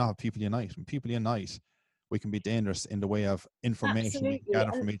not have people unite. When people unite, we can be dangerous in the way of information we can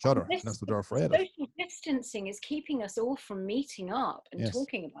gather from each other. And that's what they're afraid of. distancing is keeping us all from meeting up and Yes,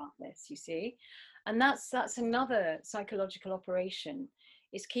 talking about this, you see. And that's another psychological operation,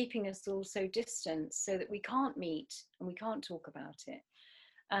 is keeping us all so distant so that we can't meet and we can't talk about it.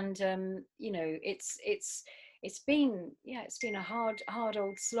 And you know, it's been, yeah, it's been a hard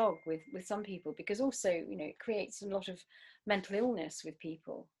old slog with some people, because also, you know, it creates a lot of mental illness with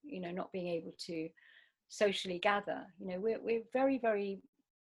people, you know, not being able to socially gather. You know, we're very, very,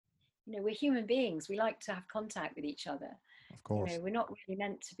 you know, we're human beings, we like to have contact with each other. of You course. know, we're not really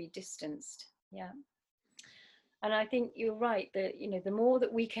meant to be distanced. Yeah. And I think you're right that, you know, the more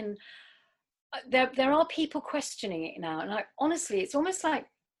that we can, there are people questioning it now, and honestly, it's almost like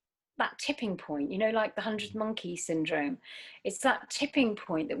that tipping point, you know, like the 100 monkey syndrome. It's that tipping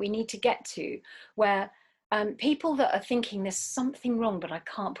point that we need to get to, where people that are thinking there's something wrong but I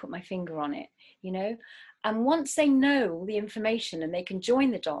can't put my finger on it, you know, and once they know the information and they can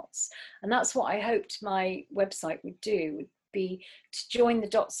join the dots, and that's what I hoped my website would do, would be to join the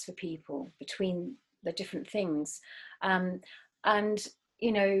dots for people between the different things. And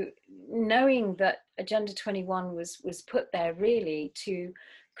you know, knowing that Agenda 21 was put there really to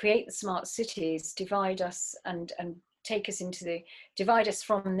create the smart cities, divide us and take us into the, divide us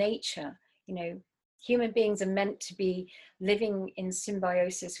from nature. You know, human beings are meant to be living in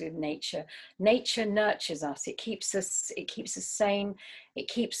symbiosis with nature. Nature nurtures us. It keeps us sane. It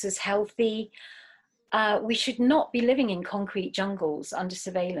keeps us healthy. We should not be living in concrete jungles under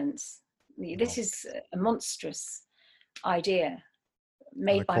surveillance. This No. is a monstrous idea And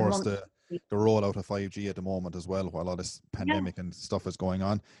made of by course, monstrous the people. rollout of 5G at the moment as well, while all this Yeah, pandemic and stuff is going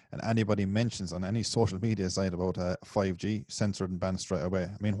on, and anybody mentions on any social media site about 5G, censored and banned straight away.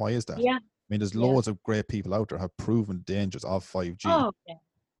 I mean, why is that? yeah, I mean, there's yeah. loads of great people out there have proven dangers of 5G, Oh, yeah,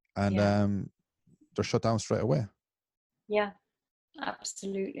 and yeah, they're shut down straight away. yeah.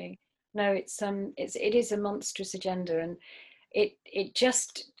 Absolutely. No, it is a monstrous agenda, and it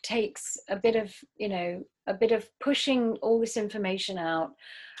just takes a bit of, you know, a bit of pushing all this information out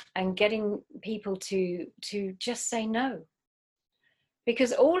and getting people to just say no,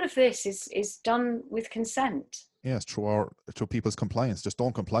 because all of this is done with consent. Yes, through people's compliance. Just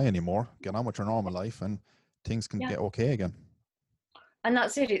don't comply anymore. Get on with your normal life, and things can Yeah. get okay again. And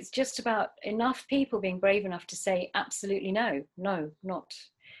that's it. It's just about enough people being brave enough to say absolutely no, no, not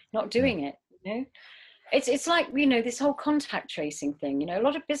Yeah. doing it, you know. It's like, you know, this whole contact tracing thing. You know, a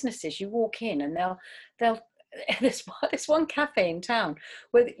lot of businesses, you walk in and they'll this one cafe in town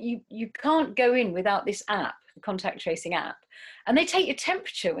where you can't go in without this app, the contact tracing app, and they take your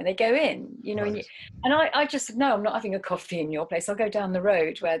temperature when they go in. You know, Right. and I just said, no, I'm not having a coffee in your place. I'll go down the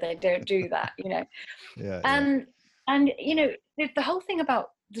road where they don't do that. You know, Yeah, yeah. and you know, the whole thing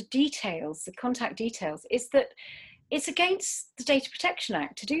about the details, the contact details, is that it's against the Data Protection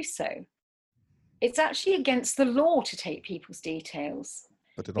Act to do so. It's actually against the law to take people's details,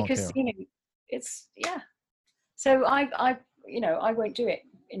 But they don't because, care. you know, it's, yeah. So I you know, I won't do it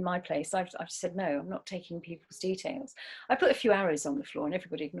in my place. I've said no, I'm not taking people's details. I put a few arrows on the floor and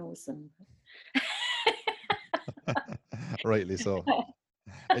everybody ignores them. Rightly so.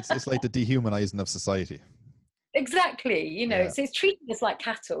 It's like the dehumanizing of society. Exactly. You know, Yeah. it's treating us like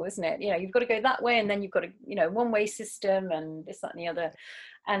cattle, isn't it? You know, you've got to go that way, and then you've got to, you know, one-way system and this, that, and the other.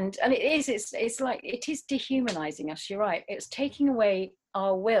 And it's like, it is dehumanizing us. You're right. It's taking away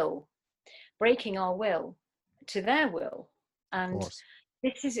our will, breaking our will to their will. Of And course.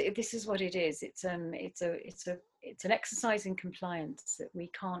 this is what it is. It's an exercise in compliance that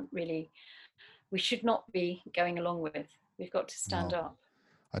we should not be going along with. We've got to stand No. up.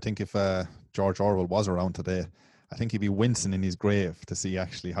 I think if George Orwell was around today, I think he'd be wincing in his grave to see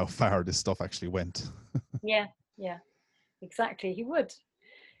actually how far this stuff actually went. Yeah, yeah, exactly. He would.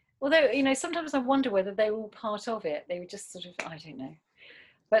 Although, you know, sometimes I wonder whether they were all part of it. They were just sort of, I don't know.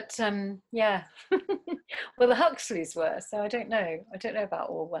 But yeah. Well, the Huxleys were, so I don't know. I don't know about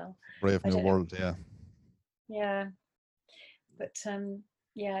Orwell. Brave I New don't know. World, yeah. Yeah. But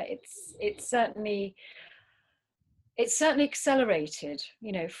yeah, it's certainly accelerated,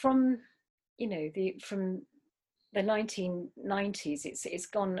 you know, from, you know, from the 1990s. It's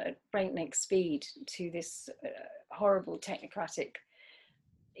gone at breakneck speed to this horrible technocratic,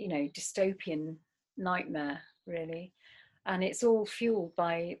 you know, dystopian nightmare, really. And it's all fueled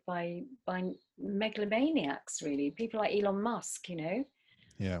by megalomaniacs, really, people like Elon Musk, you know.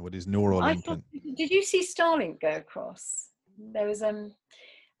 Yeah, with his neural I thought, implant. did you see Starlink go across? There was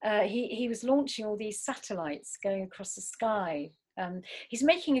he was launching all these satellites going across the sky. He's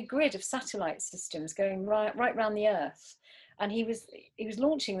making a grid of satellite systems going right around the Earth, and he was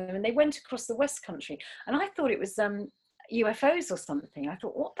launching them, and they went across the West Country. And I thought it was UFOs or something. I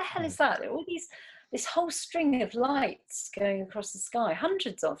thought, what the hell is Right. that? All these this whole string of lights going across the sky,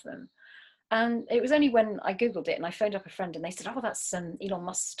 hundreds of them. And it was only when I Googled it and I phoned up a friend and they said, oh, that's Elon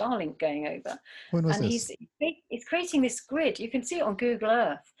Musk's Starlink going over. When was And this? he's creating this grid. You can see it on Google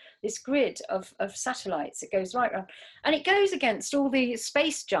Earth, this grid of satellites. It goes right around. And it goes against all the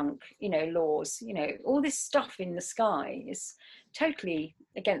space junk, laws. All this stuff in the sky is totally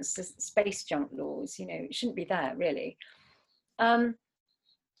against the space junk laws. It shouldn't be there, really.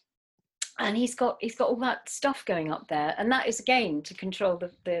 And he's got all that stuff going up there, and that is again to control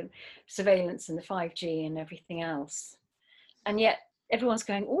the surveillance and the 5G and everything else. And yet everyone's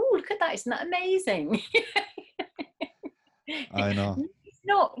going, oh, look at that, isn't that amazing? I know. It's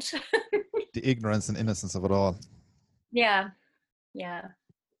not. The ignorance and innocence of it all. Yeah.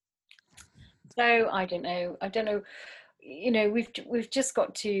 So I don't know. We've just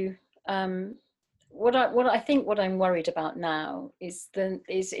got to what I'm worried about now is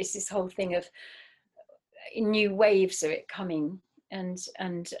this whole thing of new waves of it coming, and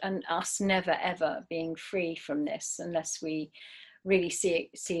us never ever being free from this unless we really see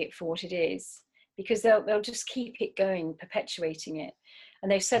it for what it is, because they'll just keep it going, perpetuating it. And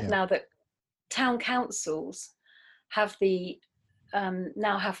they've said now that town councils have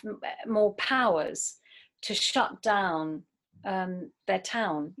now have more powers to shut down their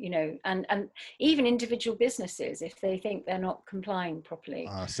town, and even individual businesses if they think they're not complying properly.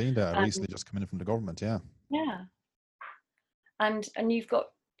 I've seen that recently just come in from the government. And you've got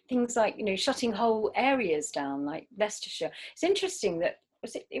things like shutting whole areas down, like Leicestershire. It's interesting that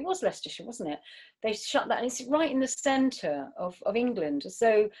it was Leicestershire, wasn't it? They shut that, and it's right in the centre of England.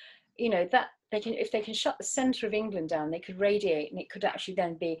 So that if they can shut the centre of England down, they could radiate, and it could actually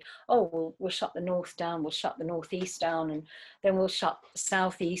then be, oh, we'll shut the north down, we'll shut the northeast down, and then we'll shut the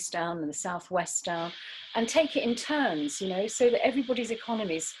southeast down and the southwest down, and take it in turns, so that everybody's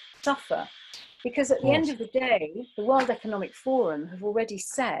economies suffer. Because at the end of the day, the World Economic Forum have already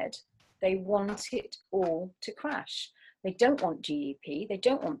said they want it all to crash. They don't want GDP, they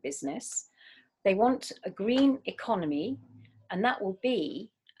don't want business, they want a green economy, and that will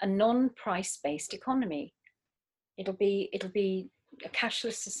be a non-price-based economy. It'll be a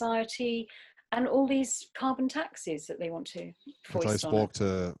cashless society, and all these carbon taxes that they want to foist on. I spoke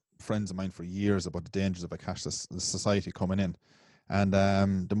to friends of mine for years about the dangers of a cashless society coming in, and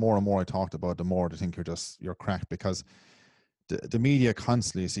the more and more I talked about, the more they think you're cracked, because the media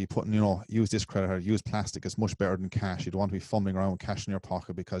constantly see putting, use this credit card, use plastic, is much better than cash. You don't want to be fumbling around with cash in your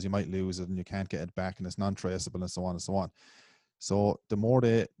pocket because you might lose it and you can't get it back, and it's non-traceable, and so on and so on. So the more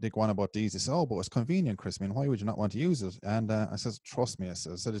they go on about these, they say, oh, but it's convenient, Chris. I mean, why would you not want to use it? And I said, trust me, I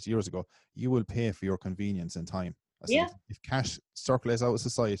said it years ago, you will pay for your convenience in time. I said, if cash circulates out of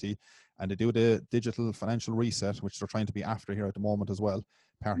society and they do the digital financial reset, which they're trying to be after here at the moment as well,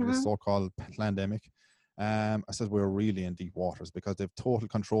 part of this so-called pandemic, I said, we're really in deep waters, because they've total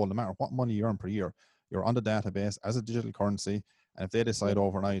control. No matter what money you earn per year, you're on the database as a digital currency. And if they decide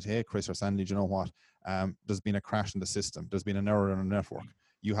overnight, hey, Chris or Sandy, do you know what? There's been a crash in the system. There's been an error in the network.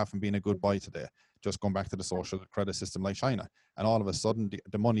 You haven't been a good buy today. Just going back to the social credit system like China. And all of a sudden,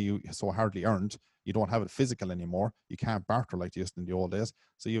 the money you so hardly earned, you don't have it physical anymore. You can't barter like you used in the old days.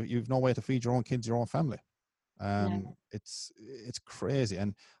 So you've no way to feed your own kids, your own family. It's crazy.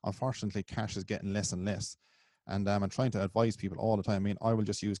 And unfortunately, cash is getting less and less. And I'm trying to advise people all the time. I mean, I will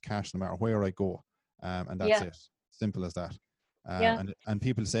just use cash no matter where I go. And that's it. Simple as that. And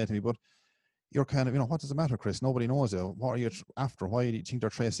people say to me, but you're kind of, what does it matter, Chris? Nobody knows you. What are you after? Why do you think they're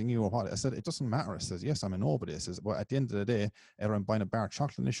tracing you, or what? I said, it doesn't matter. I says, yes, I'm a nobody. I says, but at the end of the day, either I'm buying a bar of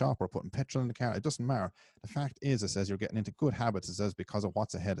chocolate in the shop or putting petrol in the car, it doesn't matter. The fact is, it says, you're getting into good habits, it says, because of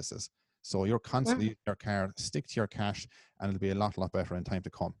what's ahead, it says. So you're constantly in your car, stick to your cash, and it'll be a lot better in time to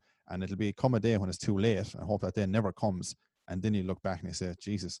come. And it'll come a day when it's too late. I hope that day never comes. And then you look back and you say,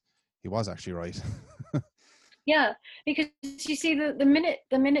 Jesus, he was actually right. Yeah, because you see, the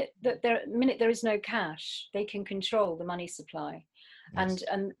minute there is no cash, they can control the money supply. Yes.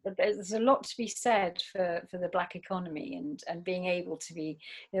 And there's a lot to be said for the black economy and being able to be,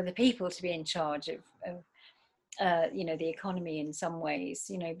 the people to be in charge of the economy in some ways,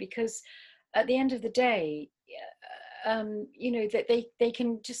 because at the end of the day, that they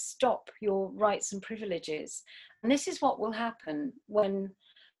can just stop your rights and privileges. And this is what will happen when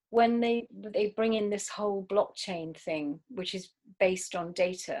they bring in this whole blockchain thing, which is based on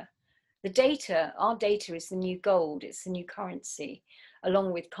data. Our data is the new gold, it's the new currency,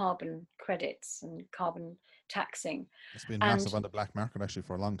 along with carbon credits and carbon taxing. It's been massive on the black market actually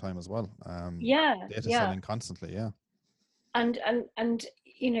for a long time as well. Data selling constantly, And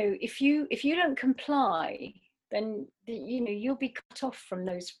if you don't comply, you know, you'll be cut off from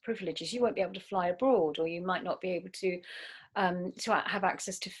those privileges. You won't be able to fly abroad, or you might not be able to have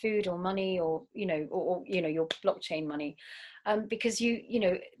access to food or money, or you know, or you know, your blockchain money, because you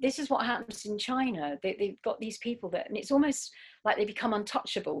know, this is what happens in China. They've got these people that, and it's almost like they become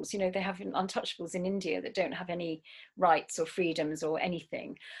untouchables. You know, they have untouchables in India that don't have any rights or freedoms or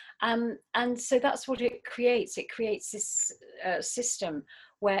anything, and so that's what it creates. It creates this system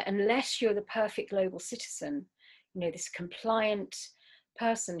where, unless you're the perfect global citizen, you know, this compliant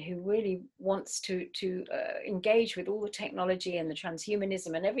person who really wants to engage with all the technology and the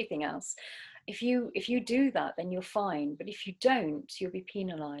transhumanism and everything else, if you do that, then you're fine. But if you don't, you'll be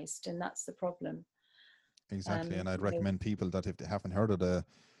penalized, and that's the problem. Exactly. And I'd You know, recommend people that if they haven't heard of the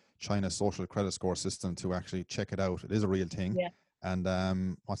China social credit score system, to actually check it out. It is a real thing. yeah,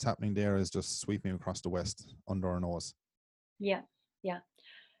 And what's happening there is just sweeping across the West under our nose. yeah, yeah.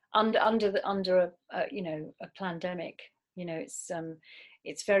 Under a you know, a pandemic. You know,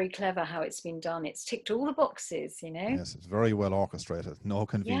 it's very clever how it's been done. It's ticked all the boxes. You know. Yes, it's very well orchestrated. No Yeah,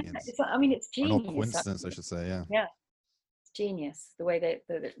 convenience. it's, I mean, it's Or no genius. coincidence, I should say. Yeah. Yeah, it's genius the way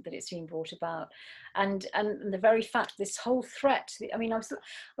that it's been brought about, and the very fact, this whole threat. I mean, I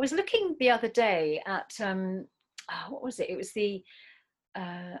was looking the other day at what was it? It was the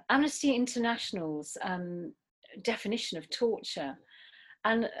Amnesty International's definition of torture,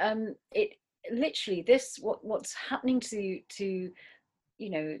 and it literally, this what's happening to you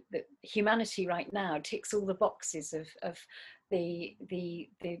know, that humanity right now ticks all the boxes of the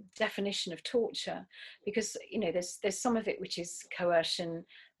definition of torture, because you know, there's some of it which is coercion,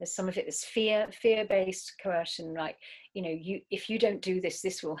 there's some of it that's fear-based coercion, like, you know, you, if you don't do this,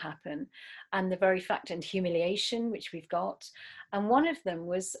 this will happen, and the very fact, and humiliation, which we've got. And one of them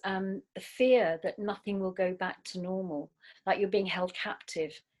was the fear that nothing will go back to normal, like you're being held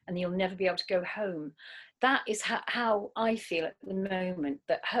captive and you'll never be able to go home. That is how I feel at the moment,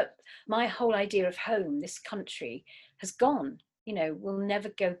 that my whole idea of home, this country, has gone. You know, we'll never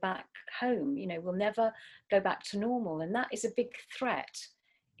go back home. You know, we'll never go back to normal. And that is a big threat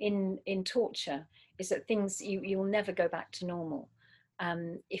in torture, is that things, you'll never go back to normal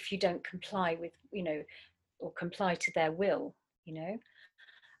if you don't comply with, you know, or comply to their will, you know.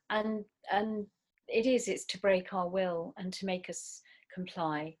 And it's to break our will and to make us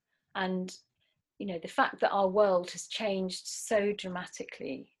comply. And you know, the fact that our world has changed so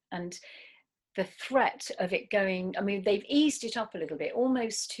dramatically, and the threat of it going, I mean, they've eased it up a little bit,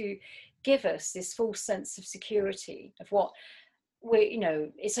 almost to give us this false sense of security of what we're, you know,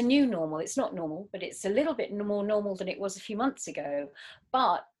 it's a new normal. It's not normal, but it's a little bit more normal than it was a few months ago.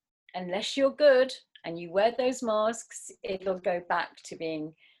 But unless you're good and you wear those masks, it'll go back to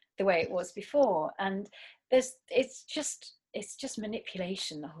being the way it was before. And it's just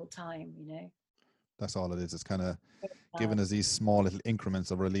manipulation the whole time, you know. That's all it is. It's kind of Uh, giving us these small little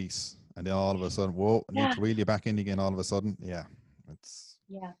increments of release. And then all of a sudden, whoa, need yeah, to reel you back in again all of a sudden. Yeah.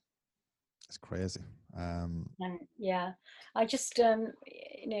 yeah. It's crazy. And yeah, I just you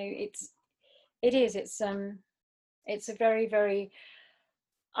know, it's a very, very,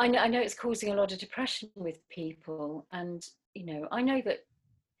 I know it's causing a lot of depression with people. And you know, I know that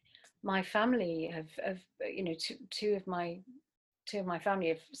my family have you know, two of my family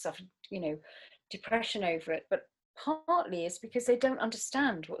have suffered, you know, depression over it, but partly it's because they don't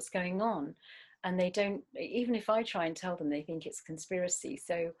understand what's going on, and they don't, even if I try and tell them, they think it's conspiracy.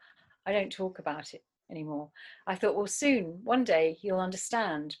 So I don't talk about it anymore. I thought, well, soon, one day you'll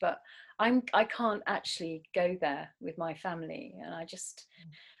understand, but I can't actually go there with my family, and I just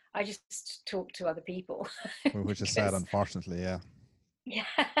talk to other people which is sad, because unfortunately. Yeah. yeah,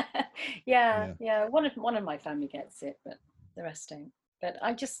 yeah, Yeah. yeah. One of my family gets it, but the rest don't. But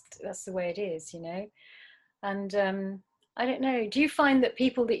that's the way it is, you know. And I don't know. Do you find that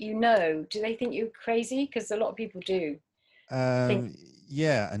people that you know, do they think you're crazy? Because a lot of people do think, Um,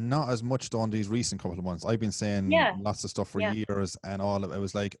 yeah, and not as much on these recent couple of months. I've been saying yeah, lots of stuff for yeah, years, and all of it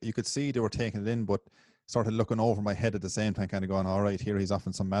was like you could see they were taking it in, but started looking over my head at the same time, kind of going, "All right, here he's off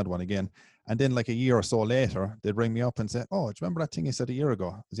in some mad one again." And then, like a year or so later, they'd ring me up and say, "Oh, do you remember that thing you said a year ago?"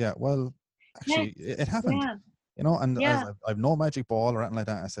 I was, yeah, well, yeah, actually, it happened. yeah, You know, and as yeah, I've no magic ball or anything like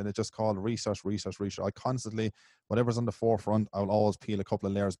that, I said it's just called research, research, research. I constantly, whatever's on the forefront, I'll always peel a couple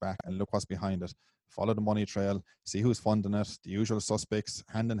of layers back and look what's behind it. Follow the money trail, see who's funding it, the usual suspects,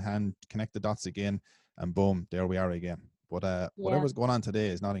 hand in hand, connect the dots again, and boom, there we are again. But yeah, whatever's going on today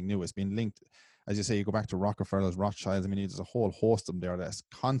is nothing new. It's been linked, as you say, you go back to Rockefellers, Rothschilds. I mean, there's a whole host of them there that's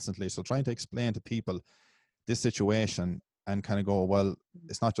constantly. So trying to explain to people this situation and kind of go, well,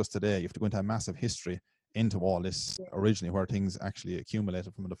 it's not just today. You have to go into a massive history into all this yeah, originally where things actually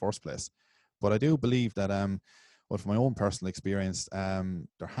accumulated from in the first place. But I do believe that, well, from my own personal experience,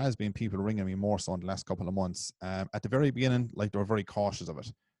 there has been people ringing me more so in the last couple of months. At the very beginning, like, they were very cautious of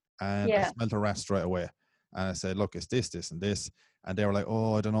it, and I Yeah. smelled a rat straight away. And I said, look, it's this, this, and this. And they were like,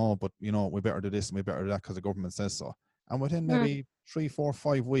 oh, I don't know, but we better do this and we better do that because the government says so. And within Mm. maybe 3, 4,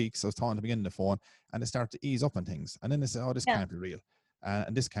 5 weeks, I was talking to begin the phone, and they started to ease up on things. And then they said, oh, this Yeah. can't be real.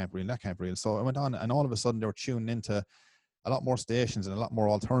 And this can't be real, that can't be real. So I went on, and all of a sudden they were tuning into a lot more stations and a lot more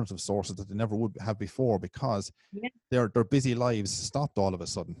alternative sources that they never would have before, because Yeah. their busy lives stopped all of a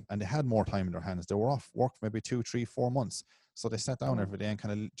sudden, and they had more time in their hands. They were off work for maybe 2, 3, 4 months. So they sat down every day and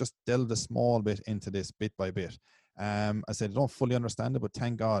kind of just delved a small bit into this bit by bit. I said, I don't fully understand it, but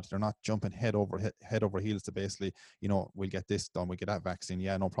thank God they're not jumping head over heels to basically, we'll get this done, we'll get that vaccine.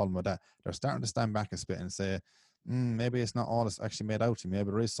 Yeah, no problem with that. They're starting to stand back a bit and say, maybe it's not all it's actually made out to. Maybe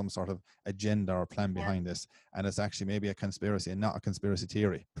there is some sort of agenda or plan Yeah. behind this, and it's actually maybe a conspiracy and not a conspiracy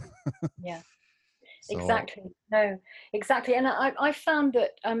theory. Yeah. So, Exactly. No, exactly. And I found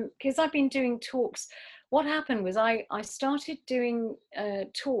that because I've been doing talks, what happened was I started doing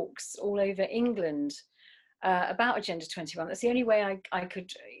talks all over England about Agenda 21. That's the only way I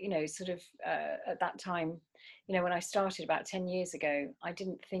could, sort of at that time, when I started about 10 years ago, I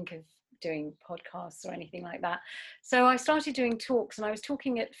didn't think of doing podcasts or anything like that. So I started doing talks, and I was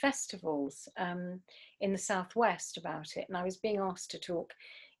talking at festivals in the Southwest about it. And I was being asked to talk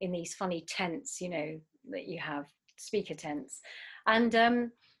in these funny tents, that you have, speaker tents. And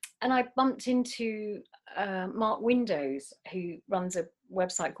I bumped into Mark Windows, who runs a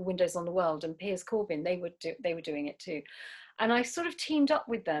website called Windows on the World, and Piers Corbyn. They were doing it too. And I sort of teamed up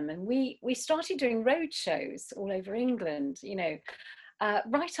with them, and we started doing road shows all over England,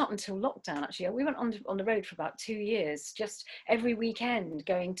 right up until lockdown. Actually, we went on the road for about 2 years, just every weekend,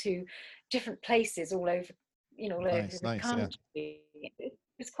 going to different places all over, all over nice, the nice, yeah. country. It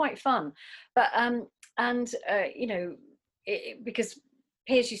was quite fun, but because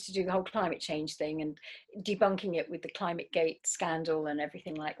Piers used to do the whole climate change thing and debunking it with the ClimateGate scandal and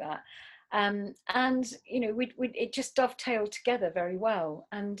everything like that. It just dovetailed together very well.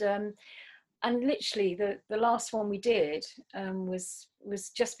 And literally the last one we did was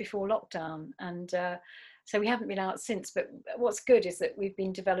just before lockdown, and so we haven't been out since. But what's good is that we've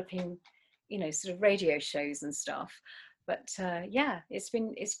been developing, sort of radio shows and stuff. But it's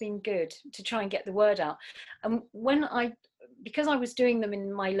been good to try and get the word out. And because I was doing them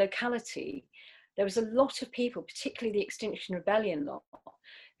in my locality, there was a lot of people, particularly the Extinction Rebellion lot,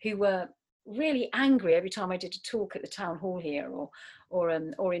 who were really angry every time I did a talk at the town hall here or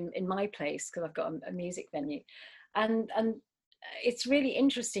in my place, because I've got a music venue. And it's really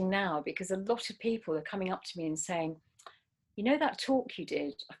interesting now, because a lot of people are coming up to me and saying, that talk you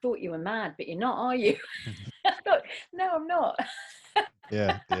did, I thought you were mad, but you're not, are you? I thought, no, I'm not.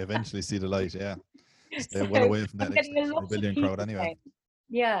 Yeah, they eventually see the light. Yeah, stay So well away from that I'm getting a Extinction lot of Rebellion crowd people anyway. saying,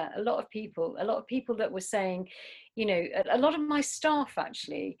 yeah, a lot of people that were saying, a lot of my staff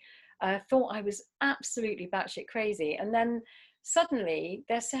actually thought I was absolutely batshit crazy. And then suddenly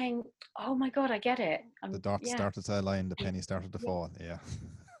they're saying, oh my God, I get it. The dots Yeah. started to align, the penny started to Yeah. fall. Yeah,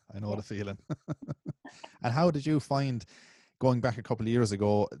 I know Yeah. the feeling. And how did you find, going back a couple of years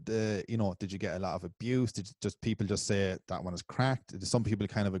ago, did you get a lot of abuse? Did people just say that one is cracked? Did some people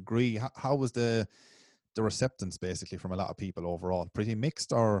kind of agree? How was the receptance basically from a lot of people overall? Pretty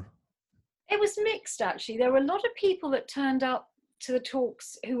mixed, or? It was mixed, actually. There were a lot of people that turned up to the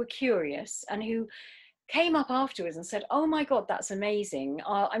talks who were curious and who came up afterwards and said, oh my God, that's amazing.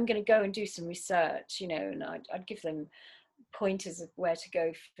 I'm going to go and do some research, and I'd give them pointers of where to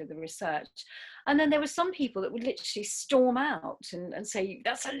go for the research. And then there were some people that would literally storm out and say,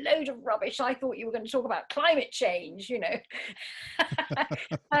 that's a load of rubbish. I thought you were going to talk about climate change,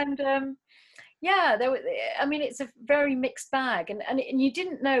 And it's a very mixed bag, and you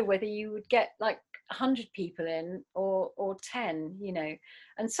didn't know whether you would get like 100 people in or 10,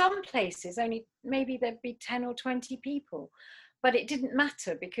 and some places only maybe there'd be 10 or 20 people, but it didn't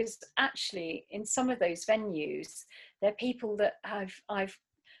matter, because actually in some of those venues there are people that I've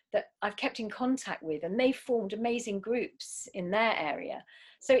kept in contact with, and they formed amazing groups in their area.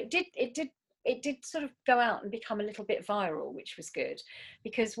 So it did sort of go out and become a little bit viral, which was good,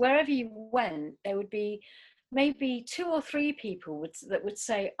 because wherever you went, there would be maybe 2 or 3 people that would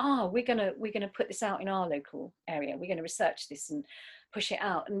say, we're gonna put this out in our local area. We're gonna research this and push it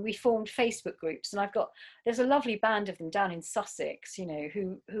out. And we formed Facebook groups, and there's a lovely band of them down in Sussex,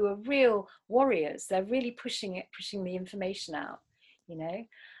 who are real warriors. They're really pushing the information out,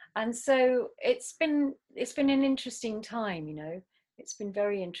 and so it's been an interesting time, It's been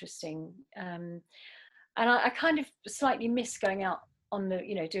very interesting. And I kind of slightly miss going out on the,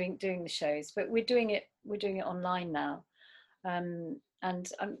 you know, doing the shows, but we're doing it online now. And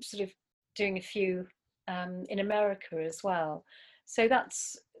I'm sort of doing a few in America as well. So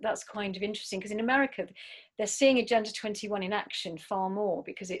that's kind of interesting, because in America they're seeing Agenda 21 in action far more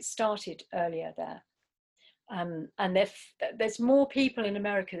because it started earlier there. And there's more people in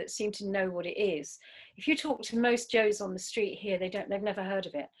America that seem to know what it is. If you talk to most Joes on the street here, they've never heard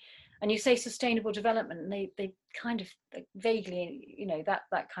of it. And you say sustainable development, and they kind of vaguely, you know,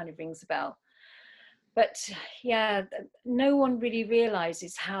 that kind of rings a bell. But yeah, no one really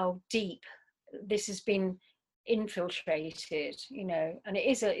realizes how deep this has been infiltrated, you know, and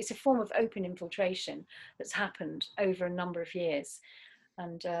it's a form of open infiltration that's happened over a number of years.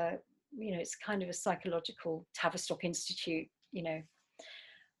 And you know, it's kind of a psychological Tavistock Institute, you know,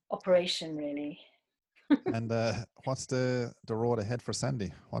 operation, really. And what's the road ahead for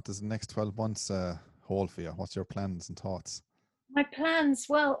Sandi? What does the next 12 months hold for you? What's your plans and thoughts? My plans,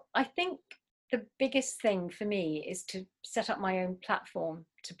 well, I think the biggest thing for me is to set up my own platform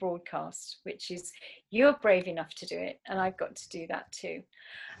to broadcast, which is, you're brave enough to do it, and I've got to do that too.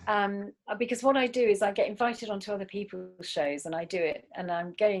 Because what I do is I get invited onto other people's shows and I do it, and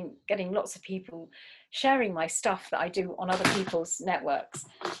I'm getting lots of people sharing my stuff that I do on other people's networks.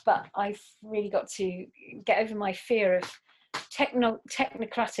 But I've really got to get over my fear of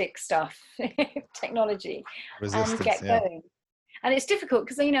technocratic stuff, technology, and Resistance, get yeah. going. And it's difficult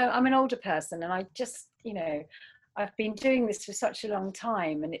because, you know, I'm an older person, and I just, you know, I've been doing this for such a long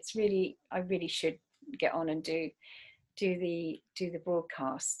time, and it's really, I really should get on and do the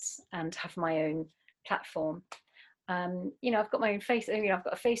broadcasts and have my own platform. You know, I've got my own you know, I've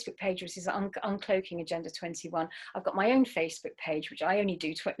got a Facebook page which is Uncloaking Agenda 21. I've got my own Facebook page which I only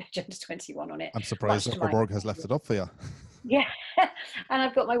do Agenda 21 on it. I'm surprised Zuckerberg has left it up for you. Yeah. And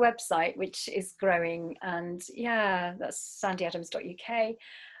I've got my website which is growing, and yeah, that's sandyadams.uk.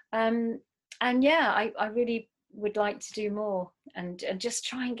 And yeah, I really would like to do more and just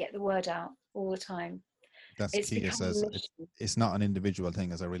try and get the word out all the time. That's It's key. It become a says mission. it's not an individual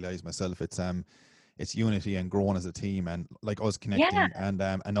thing, as I realize myself. It's unity and growing as a team, and like us Yeah, connecting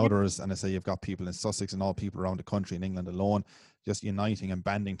and others. And I say you've got people in Sussex and all people around the country in England alone, just uniting and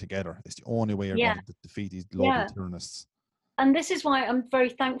banding together. It's the only way you're yeah, going to defeat these global yeah. tyrannists. And this is why I'm very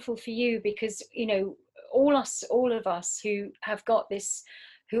thankful for you, because, you know, all of us who have got this,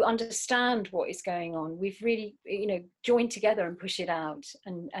 who understand what is going on, we've really, you know, joined together and push it out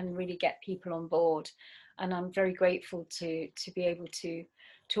and really get people on board. And I'm very grateful to be able to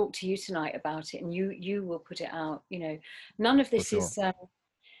talk to you tonight about it, and you will put it out. You know, none of For this sure.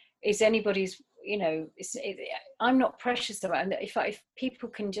 is anybody's, you know, I'm not precious about it. If people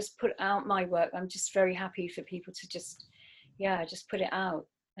can just put out my work, I'm just very happy for people to just, yeah, just put it out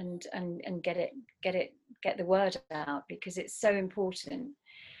and get the word out, because it's so important,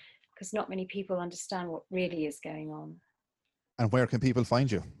 because not many people understand what really is going on. And where can people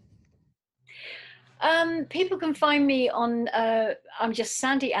find you? People can find me on I'm just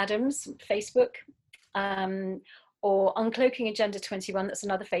Sandi Adams Facebook, or Uncloaking Agenda 21. That's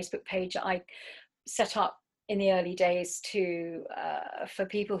another Facebook page I set up in the early days to for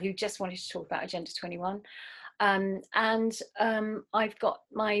people who just wanted to talk about Agenda 21. And I've got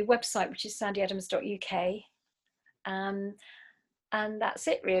my website, which is sandyadams.uk. And that's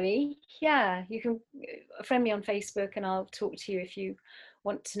it, really. Yeah, you can friend me on Facebook and I'll talk to you if you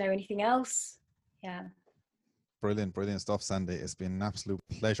want to know anything else. Yeah. Brilliant stuff, Sandi. It's been an absolute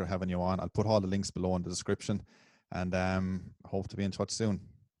pleasure having you on. I'll put all the links below in the description, and hope to be in touch soon.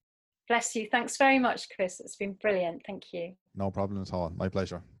 Bless you. Thanks very much, Chris. It's been brilliant. Thank you. No problem at all. My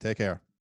pleasure. Take care.